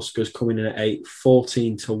Cornhuskers coming in at 8,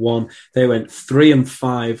 14-1. They went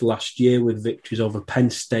 3-5 last year with victories over Penn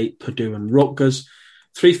State, Purdue, and Rutgers.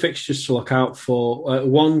 3 fixtures to look out for.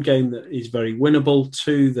 1 game that is very winnable.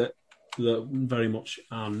 2 that very much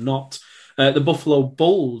are not. The Buffalo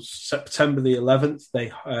Bulls, September the 11th, they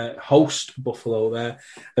host Buffalo there.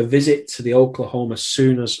 A visit to the Oklahoma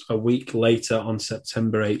Sooners a week later on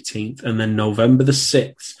September 18th. And then November the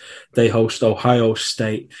 6th, they host Ohio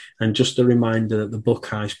State. And just a reminder that the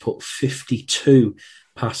Buckeyes put 52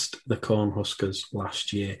 past the Cornhuskers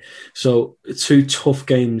last year. So 2 tough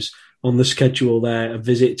games on the schedule there. A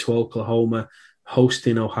visit to Oklahoma,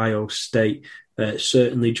 hosting Ohio State.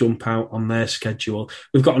 Certainly jump out on their schedule.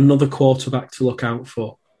 We've got another quarterback to look out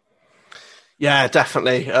for. Yeah,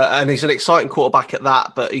 definitely. And he's an exciting quarterback at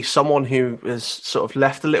that, but he's someone who has sort of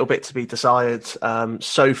left a little bit to be desired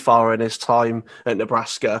so far in his time at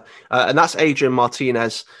Nebraska. And that's Adrian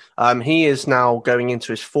Martinez. He is now going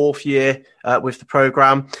into his 4th year with the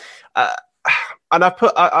program. And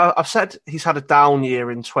I've said he's had a down year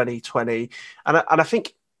in 2020. And I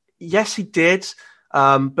think, yes, he did.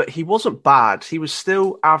 But he wasn't bad. He was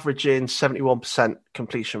still averaging 71%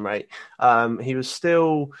 completion rate. He was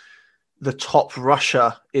still the top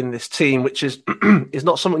rusher in this team, which is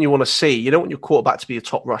not something you want to see. You don't want your quarterback to be a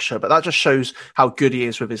top rusher, but that just shows how good he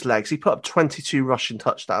is with his legs. He put up 22 rushing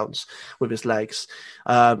touchdowns with his legs.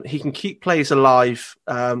 He can keep plays alive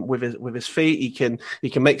with his feet. He can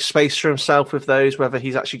make space for himself with those, whether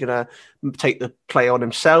he's actually going to take the play on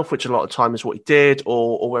himself, which a lot of time is what he did,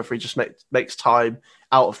 or whether he just makes time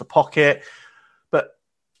out of the pocket. But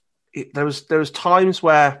there was times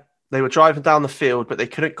where they were driving down the field, but they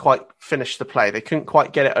couldn't quite finish the play. They couldn't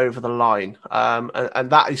quite get it over the line. And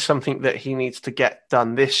that is something that he needs to get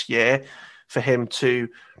done this year for him to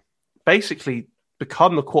basically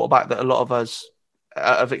become the quarterback that a lot of us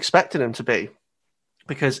have expected him to be.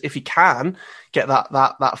 Because if he can get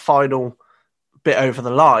that final bit over the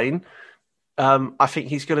line, I think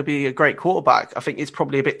he's going to be a great quarterback. I think it's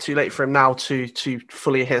probably a bit too late for him now to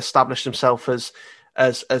fully establish himself as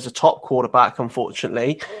as a top quarterback,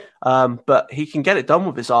 unfortunately. But he can get it done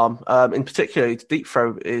with his arm. In particular, his deep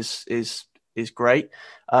throw is great.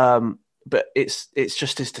 But it's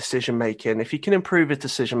just his decision making. If he can improve his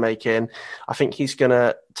decision making, I think he's going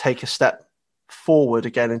to take a step forward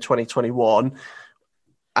again in 2021.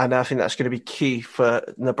 And I think that's going to be key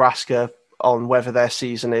for Nebraska on whether their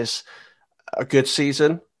season is a good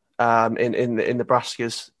season in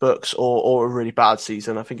Nebraska's books or a really bad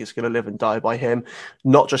season. I think it's going to live and die by him,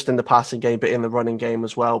 not just in the passing game, but in the running game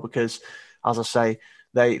as well, because, as I say,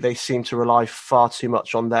 they seem to rely far too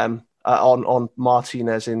much on them, on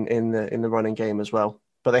Martinez in the running game as well.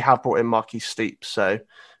 But they have brought in Marquise Steep, so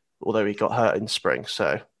although he got hurt in spring,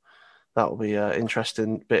 so that will be an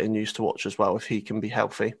interesting bit of news to watch as well if he can be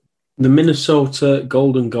healthy. The Minnesota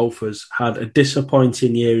Golden Gophers had a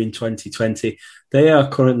disappointing year in 2020. They are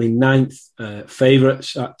currently ninth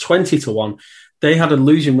favourites at 20-1. They had a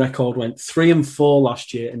losing record, went 3-4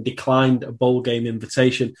 last year and declined a bowl game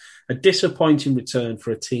invitation. A disappointing return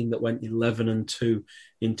for a team that went 11-2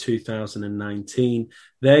 in 2019.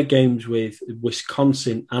 Their games with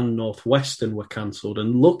Wisconsin and Northwestern were cancelled.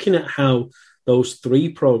 And looking at how those three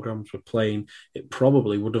programs were playing, it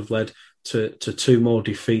probably would have led to two more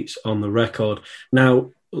defeats on the record.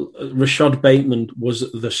 Now, Rashad Bateman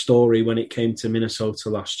was the story when it came to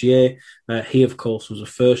Minnesota last year. He, of course, was a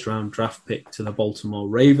first-round draft pick to the Baltimore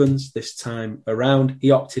Ravens this time around.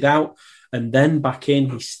 He opted out and then back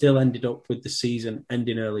in. He still ended up with the season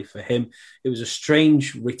ending early for him. It was a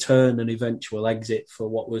strange return and eventual exit for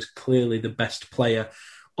what was clearly the best player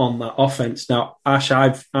on that offense. Now, Ash,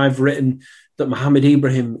 I've written that Mohamed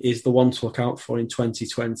Ibrahim is the one to look out for in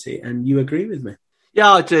 2020, and you agree with me?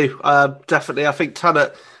 Yeah, I do. Definitely. I think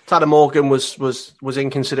Tanner Morgan was in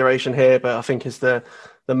consideration here, but I think is the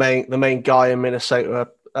main guy in Minnesota.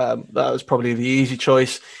 That was probably the easy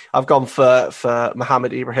choice. I've gone for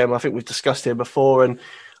Mohamed Ibrahim. I think we've discussed him before, and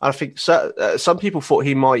I think some people thought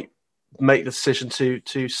he might make the decision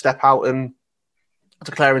to step out and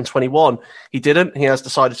declare in 21. He didn't. He has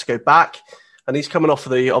decided to go back. And he's coming off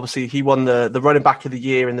obviously he won the running back of the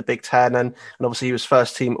year in the Big Ten, and obviously he was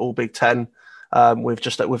first team All Big Ten with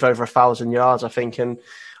over 1,000 yards, I think. And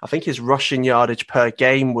I think his rushing yardage per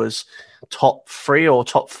game was top 3 or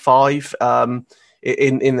top 5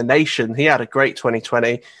 in the nation. He had a great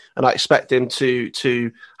 2020, and I expect him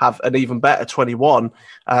to have an even better 21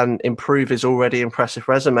 and improve his already impressive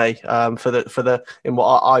resume in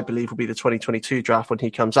what I believe will be the 2022 draft when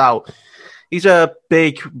he comes out. He's a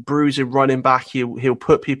big, bruising running back. He'll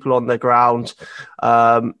put people on the ground.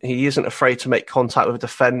 He isn't afraid to make contact with a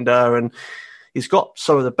defender, and he's got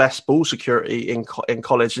some of the best ball security in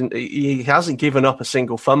college. And he hasn't given up a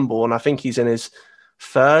single fumble, and I think he's in his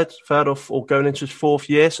third or going into his 4th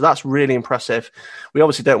year. So that's really impressive. We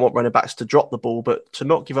obviously don't want running backs to drop the ball, but to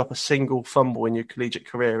not give up a single fumble in your collegiate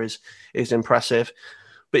career is impressive.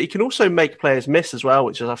 But he can also make players miss as well,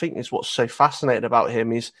 which is I think is what's so fascinating about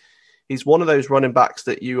him. He's one of those running backs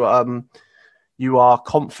that you are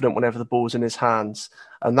confident whenever the ball's in his hands.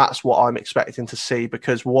 And that's what I'm expecting to see,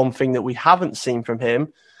 because one thing that we haven't seen from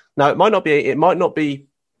him, now it might not be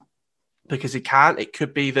because he can't. It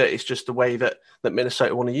could be that it's just the way that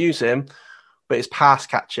Minnesota want to use him, but it's pass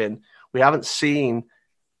catching. We haven't seen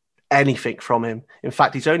anything from him. In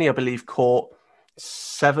fact, he's only, I believe, caught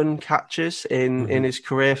 7 catches in his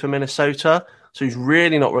career for Minnesota. So he's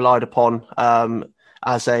really not relied upon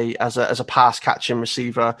as a pass catching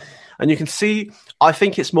receiver. And you can see, I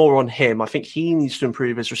think it's more on him. I think he needs to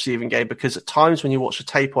improve his receiving game, because at times when you watch the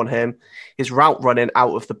tape on him, his route running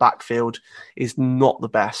out of the backfield is not the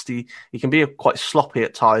best. He can be quite sloppy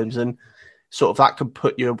at times, and sort of that can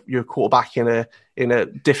put your quarterback in a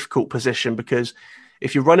difficult position, because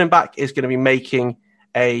if your running back is going to be making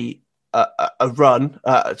a run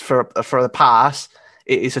for the pass,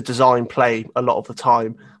 it is a design play a lot of the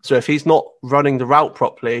time. So if he's not running the route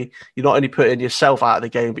properly, you're not only putting yourself out of the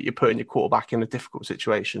game, but you're putting your quarterback in a difficult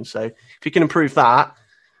situation. So if you can improve that,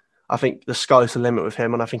 I think the sky's the limit with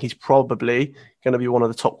him. And I think he's probably going to be one of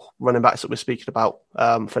the top running backs that we're speaking about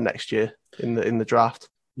for next year in the draft.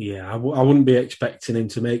 Yeah, I wouldn't be expecting him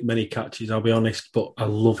to make many catches, I'll be honest, but I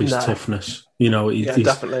love his toughness. He's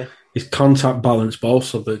definitely. His contact balance, but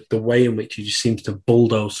also the way in which he just seems to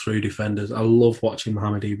bulldoze through defenders. I love watching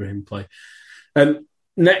Mohamed Ibrahim play.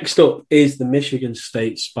 Next up is the Michigan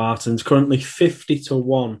State Spartans, currently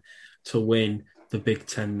 50-1 to win the Big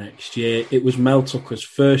Ten next year. It was Mel Tucker's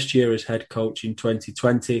first year as head coach in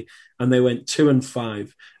 2020, and they went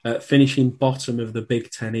 2-5, finishing bottom of the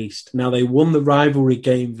Big Ten East. Now, they won the rivalry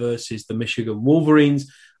game versus the Michigan Wolverines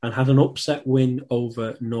and had an upset win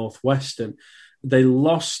over Northwestern. They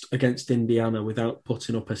lost against Indiana without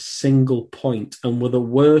putting up a single point and were the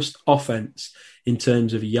worst offense in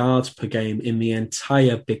terms of yards per game in the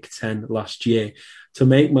entire Big Ten last year. To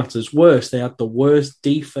make matters worse, they had the worst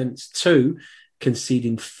defense too,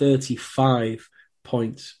 conceding 35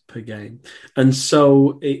 points per game. And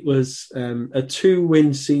so it was a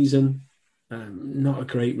 2-win season. Not a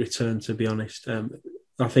great return, to be honest.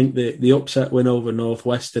 I think the upset win over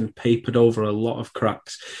Northwestern papered over a lot of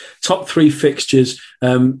cracks. Top 3 fixtures.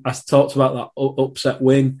 I talked about that upset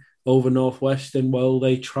win over Northwestern. Well,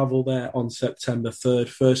 they travel there on September 3rd.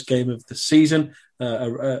 First game of the season.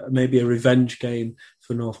 Maybe a revenge game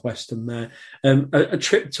for Northwestern there. A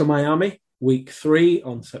trip to Miami, week 3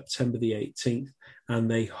 on September the 18th.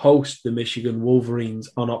 And they host the Michigan Wolverines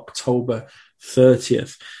on October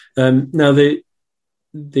 30th. Now,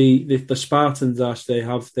 the Spartans, Ash, they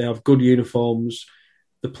have good uniforms.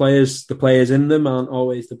 The players in them aren't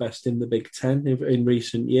always the best in the Big Ten in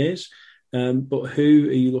recent years. But who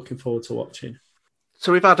are you looking forward to watching?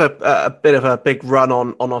 So we've had a bit of a big run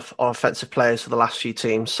on offensive players for the last few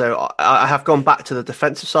teams. So I have gone back to the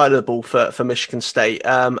defensive side of the ball for Michigan State,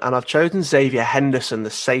 and I've chosen Xavier Henderson, the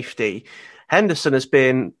safety. Henderson has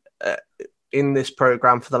been in this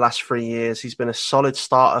program for the last 3 years. He's been a solid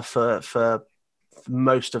starter for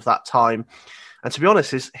most of that time, and to be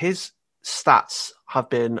honest, his stats have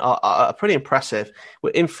been are pretty impressive.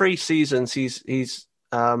 In 3 seasons, he's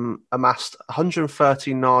amassed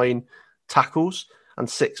 139 tackles and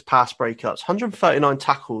 6 pass breakups. 139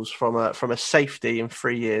 tackles from a safety in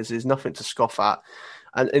 3 years is nothing to scoff at,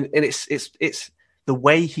 and it's the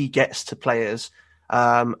way he gets to players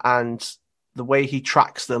and the way he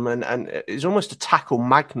tracks them, and is almost a tackle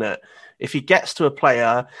magnet. If he gets to a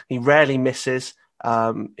player, he rarely misses.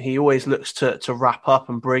 He always looks to wrap up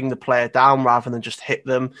and bring the player down rather than just hit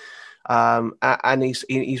them. And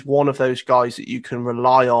he's one of those guys that you can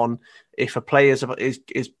rely on. If a player is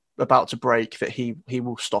about to break, that he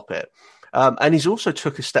will stop it. And he's also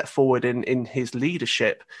took a step forward in his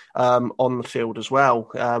leadership on the field as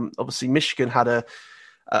well. Obviously, Michigan had a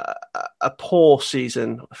poor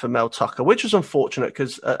season for Mel Tucker, which was unfortunate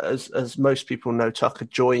because, as most people know, Tucker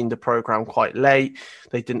joined the program quite late.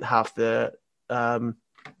 They didn't have the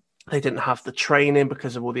training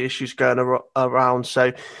because of all the issues going around.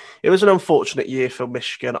 So it was an unfortunate year for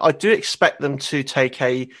Michigan. I do expect them to take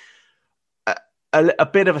a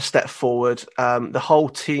bit of a step forward. The whole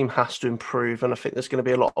team has to improve, and I think there's going to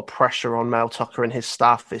be a lot of pressure on Mel Tucker and his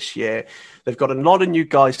staff this year. They've got a lot of new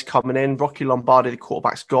guys coming in. Rocky Lombardi, the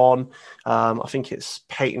quarterback's gone. I think it's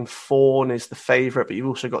Peyton Thorne is the favourite, but you've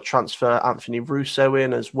also got transfer Anthony Russo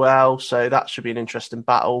in as well. So that should be an interesting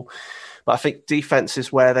battle. But I think defense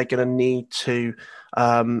is where they're going to need to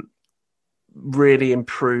really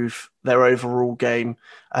improve their overall game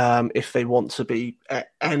if they want to be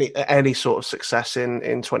any sort of success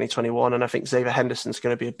in 2021. And I think Xavier Henderson's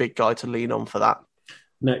going to be a big guy to lean on for that.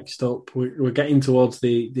 Next up, we're getting towards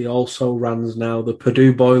the also rans now. The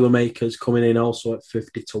Purdue Boilermakers coming in also at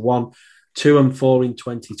 50-1, 2-4 in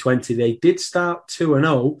 2020. They did start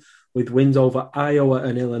 2-0 with wins over Iowa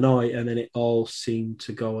and Illinois, and then it all seemed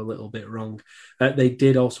to go a little bit wrong. They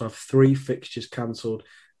did also have 3 fixtures cancelled.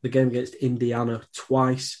 The game against Indiana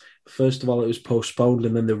twice. First of all, it was postponed,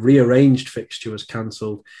 and then the rearranged fixture was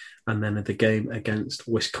cancelled. And then the game against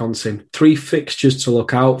Wisconsin. 3 fixtures to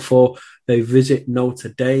look out for. They visit Notre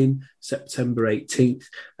Dame September 18th,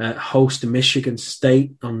 host Michigan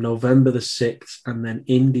State on November the 6th, and then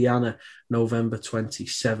Indiana November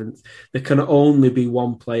 27th. There can only be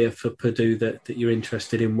one player for Purdue that you're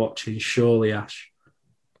interested in watching, surely, Ash.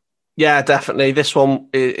 Yeah, definitely. This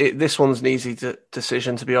one's an easy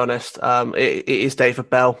decision, to be honest. It is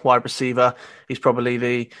David Bell, wide receiver. He's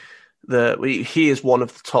probably he is one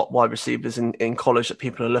of the top wide receivers in college that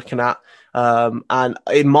people are looking at. And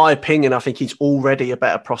in my opinion, I think he's already a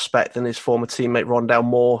better prospect than his former teammate Rondale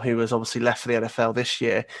Moore, who has obviously left for the NFL this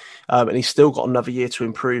year. And he's still got another year to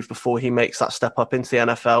improve before he makes that step up into the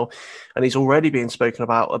NFL. And he's already being spoken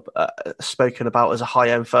about as a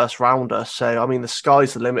high-end first rounder. So, I mean, the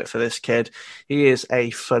sky's the limit for this kid. He is a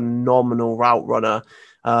phenomenal route runner.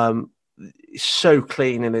 He's so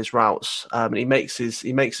clean in his routes. And he makes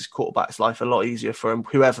his quarterback's life a lot easier for him,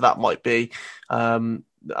 whoever that might be. I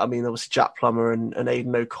mean, obviously Jack Plummer and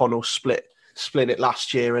Aiden O'Connell split it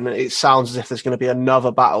last year, and it sounds as if there's going to be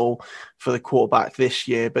another battle for the quarterback this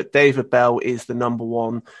year. But David Bell is the number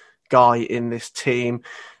one guy in this team.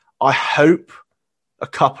 I hope a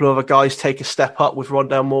couple of other guys take a step up with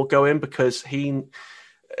Rondale Moore going, because he,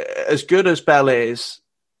 as good as Bell is,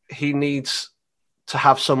 he needs to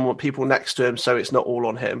have people next to him so it's not all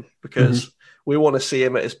on him, because we want to see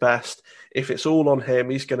him at his best. if it's all on him,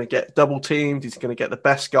 he's going to get double teamed. He's going to get the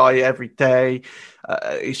best guy every day.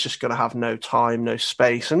 He's just going to have no time, no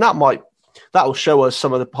space. And that will show us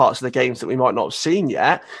some of the parts of the games that we might not have seen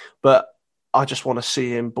yet. But I just want to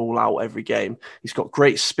see him ball out every game. He's got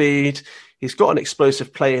great speed. He's got an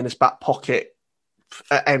explosive play in his back pocket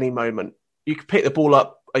at any moment. You can pick the ball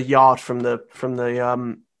up a yard from the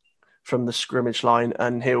scrimmage line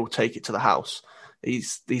and he'll take it to the house.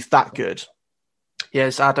 He's that good. He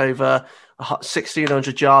has had over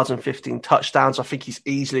 1,600 yards and 15 touchdowns. I think he's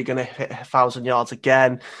easily going to hit 1,000 yards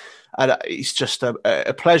again. And he's just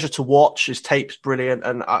a pleasure to watch. His tape's brilliant,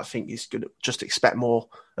 and I think he's going to just expect more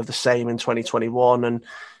of the same in 2021. And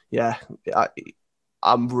yeah,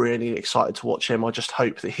 I'm really excited to watch him. I just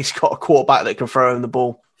hope that he's got a quarterback that can throw him the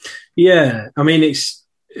ball. Yeah, I mean, it's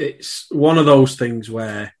one of those things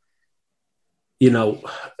where, you know,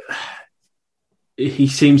 he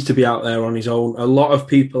seems to be out there on his own. A lot of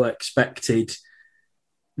people expected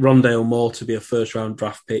Rondale Moore to be a first-round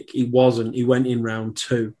draft pick. He wasn't. He went in round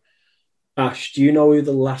 2. Ash, do you know who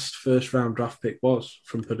the last first-round draft pick was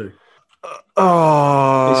from Purdue? It's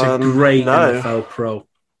a great NFL pro.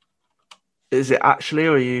 Is it actually,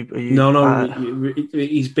 or are you? No.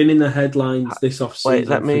 He's been in the headlines this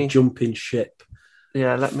offseason for jumping ship.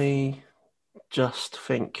 Yeah, let me just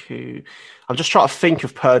think who. I'm just trying to think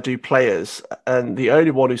of Purdue players, and the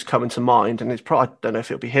only one who's coming to mind, and it's probably, I don't know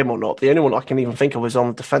if it'll be him or not. The only one I can even think of is on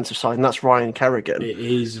the defensive side, and that's Ryan Kerrigan. It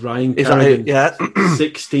is Ryan Kerrigan. Yeah,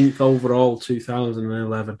 16th overall,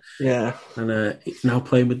 2011. Yeah, and he's now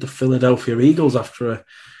playing with the Philadelphia Eagles after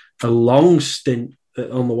a long stint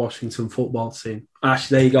on the Washington football team. Ash,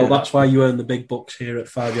 there you go. Yeah. That's why you earn the big bucks here at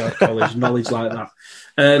 5 Yard College. Knowledge like that.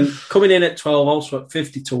 Coming in at 12, also at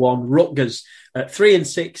 50-1, Rutgers at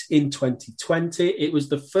 3-6 in 2020. It was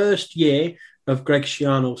the first year of Greg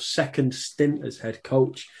Schiano's second stint as head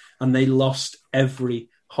coach, and they lost every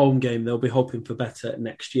home game. They'll be hoping for better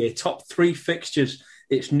next year. Top 3 fixtures.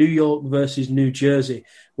 It's New York versus New Jersey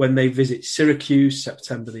when they visit Syracuse,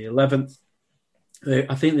 September the 11th.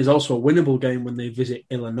 I think there's also a winnable game when they visit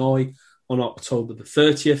Illinois on October the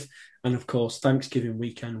 30th. And, of course, Thanksgiving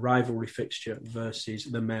weekend rivalry fixture versus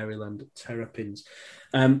the Maryland Terrapins.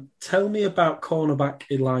 Tell me about cornerback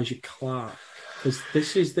Elijah Clark, because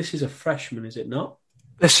this is a freshman, is it not?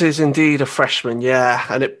 This is indeed a freshman, yeah.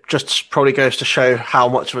 And it just probably goes to show how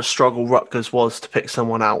much of a struggle Rutgers was to pick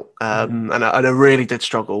someone out. And I really did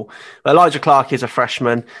struggle. But Elijah Clark is a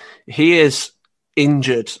freshman. He is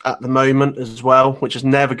injured at the moment as well, which is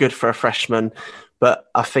never good for a freshman. But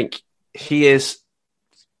I think he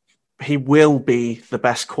will be the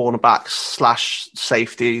best cornerback /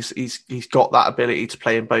 safety. He's got that ability to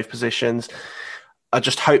play in both positions. I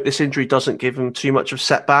just hope this injury doesn't give him too much of a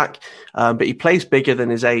setback. But he plays bigger than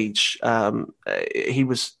his age. He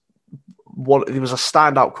was a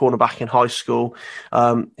standout cornerback in high school.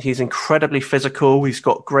 He's incredibly physical. He's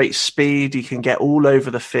got great speed. He can get all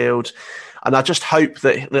over the field. And I just hope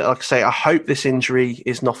that, like I say, I hope this injury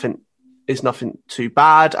is nothing too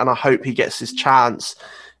bad. And I hope he gets his chance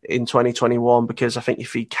in 2021, because I think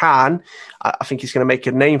if he can, I think he's going to make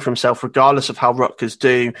a name for himself, regardless of how Rutgers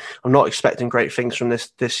do. I'm not expecting great things from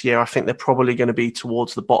this year. I think they're probably going to be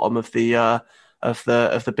towards the bottom of the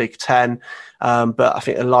Big Ten. But I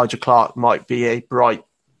think Elijah Clark might be a bright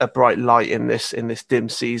light in this dim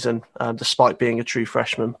season, despite being a true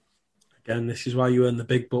freshman. Again, this is why you earn the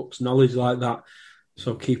big bucks, knowledge like that.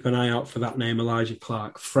 So keep an eye out for that name, Elijah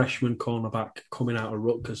Clark, freshman cornerback coming out of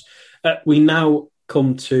Rutgers. We now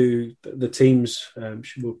come to the teams,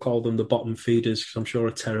 we'll call them the bottom feeders, because I'm sure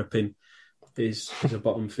a Terrapin is a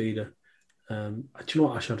bottom feeder. Do you know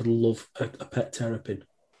what, Ash? I'd love a pet Terrapin.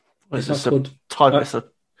 It's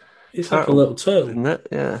like a little turtle, isn't it?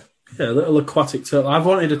 Yeah, a little aquatic turtle. I've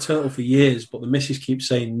wanted a turtle for years, but the missus keeps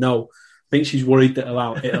saying no. I think she's worried that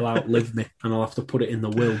it'll outlive me, and I'll have to put it in the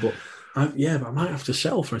will. But I might have to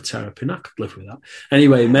settle for a Terrapin. I could live with that.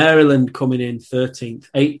 Anyway, Maryland coming in 13th,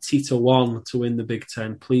 80-1 to win the Big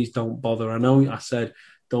Ten. Please don't bother. I know I said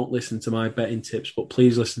don't listen to my betting tips, but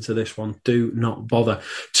please listen to this one. Do not bother.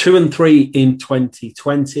 2-3 in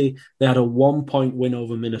 2020. They had a 1-point win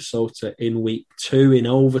over Minnesota in week 2 in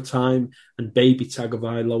overtime, and Baby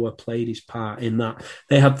Tagovailoa played his part in that.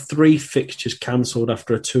 They had 3 fixtures cancelled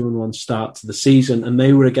after a 2-1 start to the season, and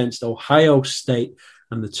they were against Ohio State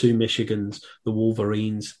and the 2 Michigans, the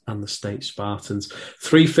Wolverines and the State Spartans.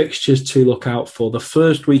 3 fixtures to look out for. The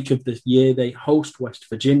first week of the year, they host West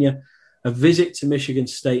Virginia, a visit to Michigan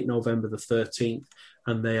State November the 13th,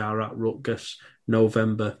 and they are at Rutgers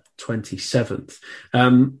November 27th.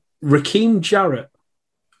 Raheem Jarrett,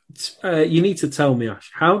 you need to tell me,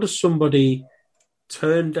 Ash, how does somebody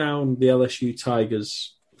turn down the LSU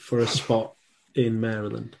Tigers for a spot in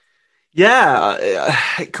Maryland? Yeah,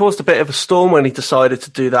 it caused a bit of a storm when he decided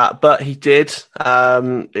to do that, but he did.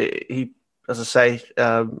 He, as I say,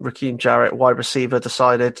 Raheem Jarrett, wide receiver,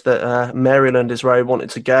 decided that Maryland is where he wanted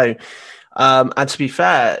to go. And to be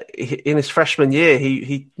fair, in his freshman year,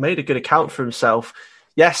 he made a good account for himself.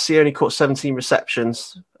 Yes, he only caught 17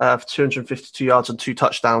 receptions for 252 yards and 2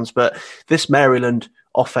 touchdowns, but this Maryland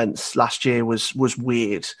offense last year was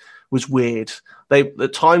weird.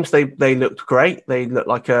 At times they looked great. They looked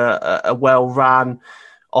like a well-ran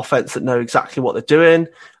offense that know exactly what they're doing.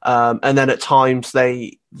 And then at times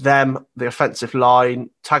the offensive line,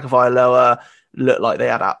 Tagovailoa, looked like they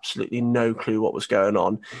had absolutely no clue what was going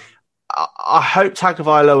on. I hope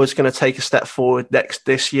Tagovailoa is going to take a step forward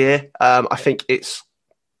this year. I think it's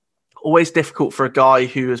always difficult for a guy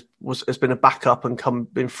who has been a backup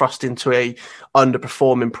and been thrust into a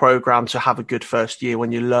underperforming program to have a good first year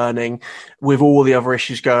when you're learning with all the other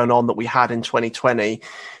issues going on that we had in 2020.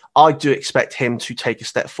 I do expect him to take a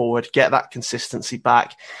step forward, get that consistency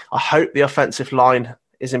back. I hope the offensive line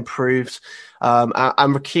is improved.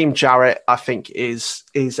 And Raheem Jarrett, I think, is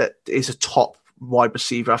a top wide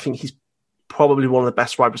receiver. I think he's probably one of the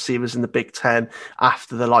best wide receivers in the Big Ten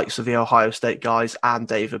after the likes of the Ohio State guys and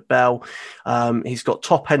David Bell. He's got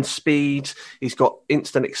top-end speed. He's got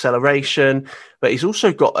instant acceleration, but he's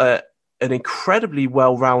also got an incredibly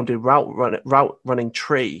well-rounded route running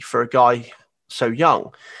tree for a guy so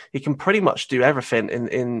young. He can pretty much do everything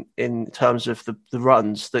in terms of the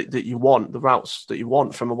runs that you want, the routes that you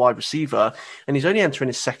want from a wide receiver, and he's only entering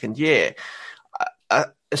his second year.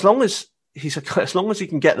 As long as he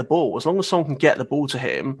can get the ball, as long as someone can get the ball to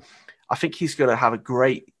him, I think he's going to have a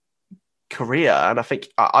great career. And I think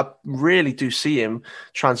I really do see him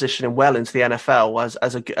transitioning well into the NFL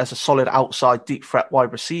as a solid outside deep threat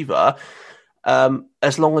wide receiver,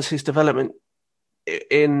 as long as his development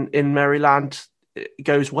in Maryland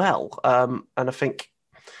goes well. And I think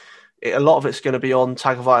a lot of it's going to be on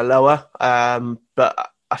Tagovailoa,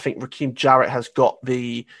 but I think Raheem Jarrett has got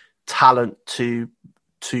the talent to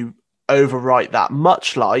overwrite that,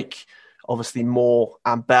 much like obviously Moore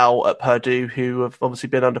and Bell at Purdue, who have obviously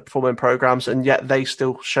been underperforming programs, and yet they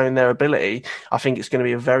still shown their ability. I think it's going to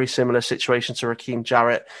be a very similar situation to Raheem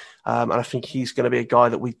Jarrett, and I think he's going to be a guy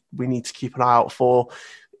that we need to keep an eye out for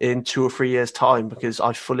in 2 or 3 years' time, because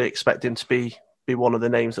I fully expect him to be one of the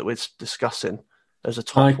names that we're discussing as a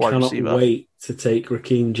top wide receiver. I cannot wait to take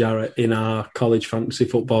Raheem Jarrett in our college fantasy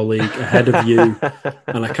football league ahead of you,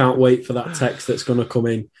 and I can't wait for that text that's going to come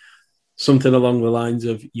in. Something along the lines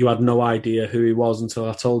of, you had no idea who he was until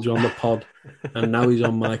I told you on the pod, and now he's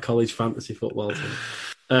on my college fantasy football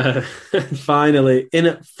team. Finally, in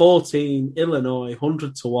at 14, Illinois,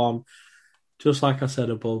 100-1. Just like I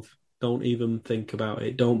said above, don't even think about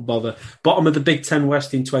it. Don't bother. Bottom of the Big Ten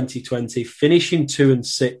West in 2020, finishing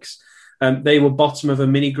 2-6. They were bottom of a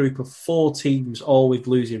mini group of 4 teams, all with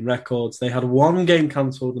losing records. They had 1 game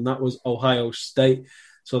cancelled, and that was Ohio State.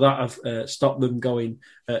 So that have stopped them going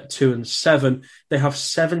 2-7. They have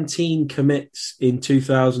 17 commits in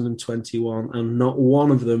 2021, and not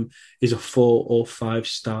one of them is a 4 or 5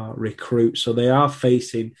 star recruit. So they are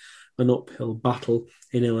facing an uphill battle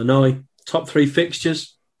in Illinois. Top 3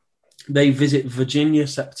 fixtures. They visit Virginia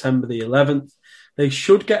September the 11th. They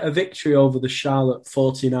should get a victory over the Charlotte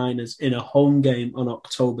 49ers in a home game on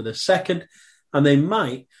October the 2nd, and they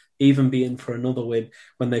might even be in for another win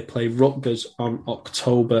when they play Rutgers on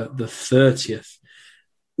October the 30th.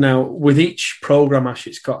 Now, with each program, Ash,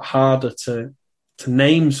 it's got harder to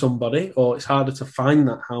name somebody, or it's harder to find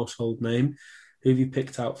that household name. Who have you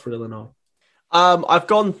picked out for Illinois? I've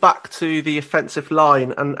gone back to the offensive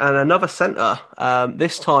line and another centre,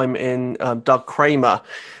 this time in Doug Kramer.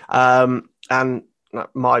 And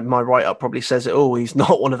my write-up probably says it all. He's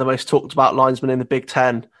not one of the most talked about linesmen in the Big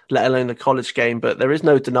Ten, let alone the college game, but there is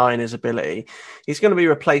no denying his ability. He's going to be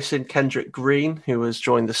replacing Kendrick Green, who has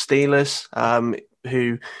joined the Steelers,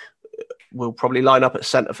 who will probably line up at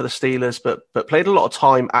centre for the Steelers, but played a lot of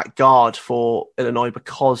time at guard for Illinois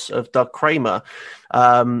because of Doug Kramer.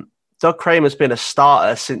 Doug Kramer's been a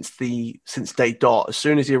starter since day dot. As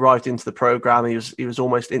soon as he arrived into the program, he was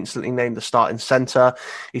almost instantly named the starting center.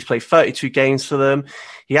 He's played 32 games for them.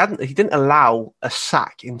 He didn't allow a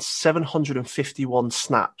sack in 751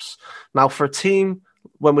 snaps. Now, for a team,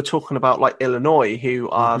 when we're talking about like Illinois, who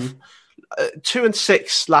are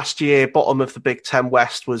 2-6 last year, bottom of the Big Ten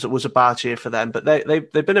West was a bad year for them, but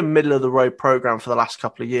they've been a middle of the road program for the last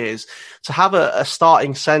couple of years. To have a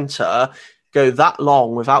starting center go that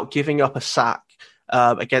long without giving up a sack,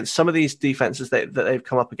 against some of these defenses that they've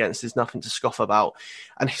come up against is nothing to scoff about.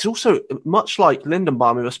 And he's also, much like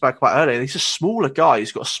Lindenbaum, we spoke about earlier, he's a smaller guy.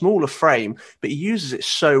 He's got a smaller frame, but he uses it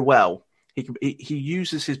so well. He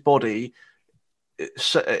uses his body,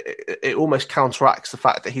 so it almost counteracts the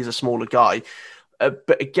fact that he's a smaller guy.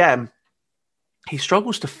 But again, he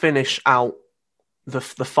struggles to finish out the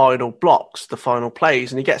final blocks, the final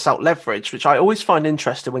plays, and he gets out leveraged, which I always find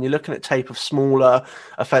interesting when you're looking at tape of smaller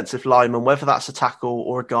offensive linemen, whether that's a tackle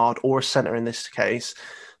or a guard or a center in this case,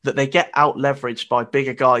 that they get out leveraged by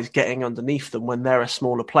bigger guys getting underneath them when they're a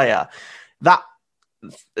smaller player.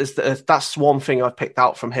 That's one thing I've picked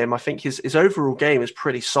out from him. I think his overall game is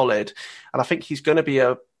pretty solid, and I think he's going to be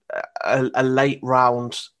a late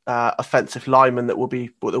round offensive lineman that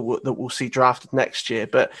we'll see drafted next year.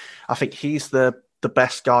 But I think he's the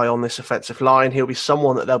best guy on this offensive line. He'll be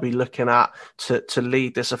someone that they'll be looking at to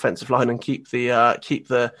lead this offensive line and keep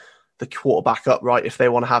the quarterback upright if they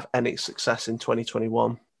want to have any success in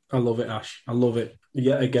 2021. I love it, Ash. I love it.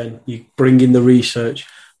 Yet again, you bring in the research,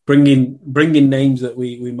 bring in names that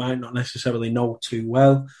we might not necessarily know too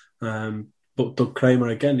well. But Doug Kramer,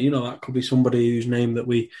 again, that could be somebody whose name that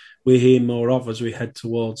we hear more of as we head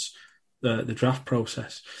towards the draft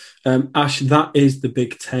process. Ash, that is the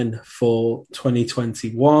Big Ten for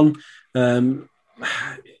 2021.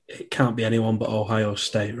 It can't be anyone but Ohio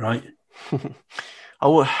State, right?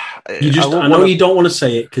 I know you don't want to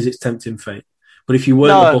say it because it's tempting fate, but if you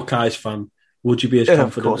weren't a Buckeyes fan, would you be as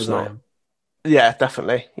confident as I am? Yeah,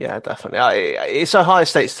 definitely. It's Ohio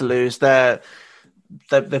State's to lose. They've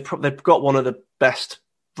got one of the best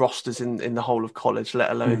rosters in the whole of college,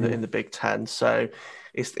 let alone in the Big Ten. So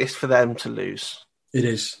it's for them to lose. It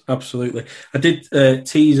is, absolutely. I did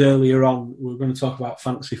tease earlier on, we were going to talk about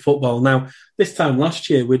fantasy football. Now, this time last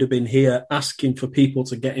year, we'd have been here asking for people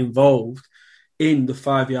to get involved in the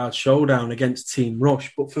 5-yard showdown against Team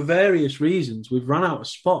Rush. But for various reasons, we've run out of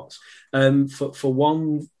spots. For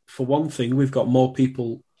one thing, we've got more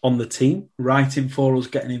people on the team writing for us,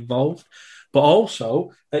 getting involved. But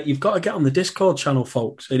also, you've got to get on the Discord channel,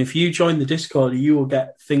 folks. And if you join the Discord, you will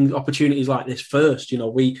get opportunities like this first.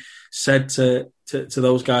 We said to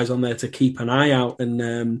those guys on there to keep an eye out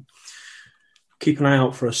and keep an eye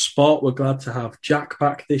out for a spot. We're glad to have Jack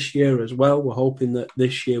back this year as well. We're hoping that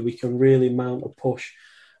this year we can really mount a push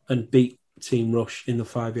and beat Team Rush in the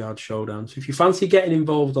 5-yard showdown. So if you fancy getting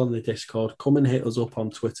involved on the Discord, come and hit us up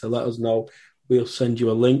on Twitter. Let us know. We'll send you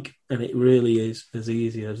a link, and it really is as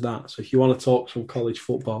easy as that. So if you want to talk some college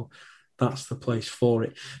football, that's the place for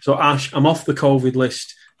it. So, Ash, I'm off the COVID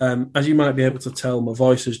list. As you might be able to tell, my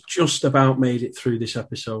voice has just about made it through this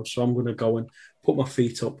episode. So I'm going to go and put my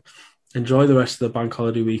feet up, enjoy the rest of the bank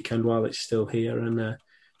holiday weekend while it's still here, and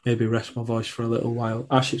maybe rest my voice for a little while.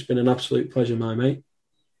 Ash, it's been an absolute pleasure, my mate.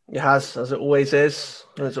 It has, as it always is.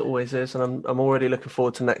 And I'm already looking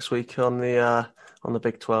forward to next week on the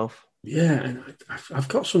Big 12. Yeah, and I've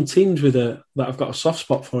got some teams that I've got a soft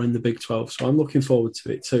spot for in the Big 12, so I'm looking forward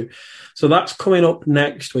to it too. So that's coming up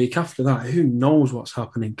next week. After that, who knows what's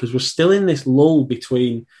happening, because we're still in this lull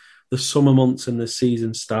between the summer months and the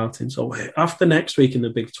season starting. So after next week in the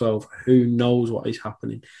Big 12, who knows what is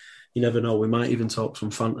happening? You never know. We might even talk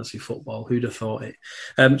some fantasy football. Who'd have thought it?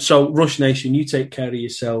 So, Rush Nation, you take care of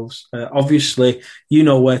yourselves. Obviously, you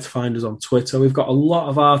know where to find us on Twitter. We've got a lot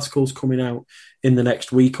of articles coming out in the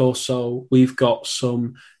next week or so. We've got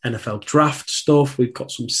some NFL draft stuff. We've got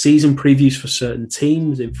some season previews for certain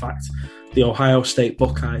teams. In fact, the Ohio State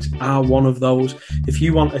Buckeyes are one of those. If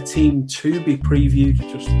you want a team to be previewed,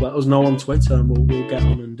 just let us know on Twitter and we'll get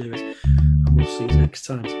on and do it. And we'll see you next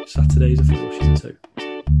time. Saturdays are for Rushing too.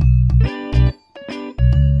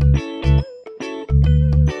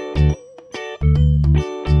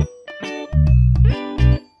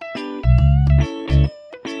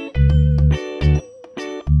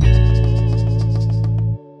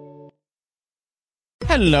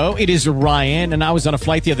 Hello, it is Ryan, and I was on a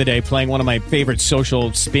flight the other day playing one of my favorite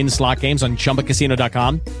social spin slot games on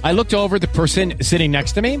ChumbaCasino.com. I looked over at the person sitting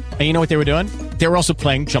next to me, and you know what they were doing? They were also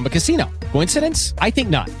playing Chumba Casino. Coincidence? I think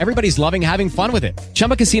not. Everybody's loving having fun with it.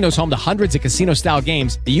 Chumba Casino is home to hundreds of casino-style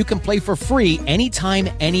games that you can play for free anytime,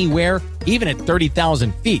 anywhere, even at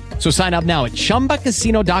 30,000 feet. So sign up now at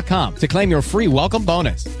ChumbaCasino.com to claim your free welcome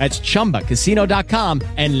bonus. That's ChumbaCasino.com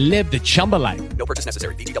and live the Chumba life. No purchase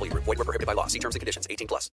necessary. VGW. Void where prohibited by law. See terms and conditions. 18+.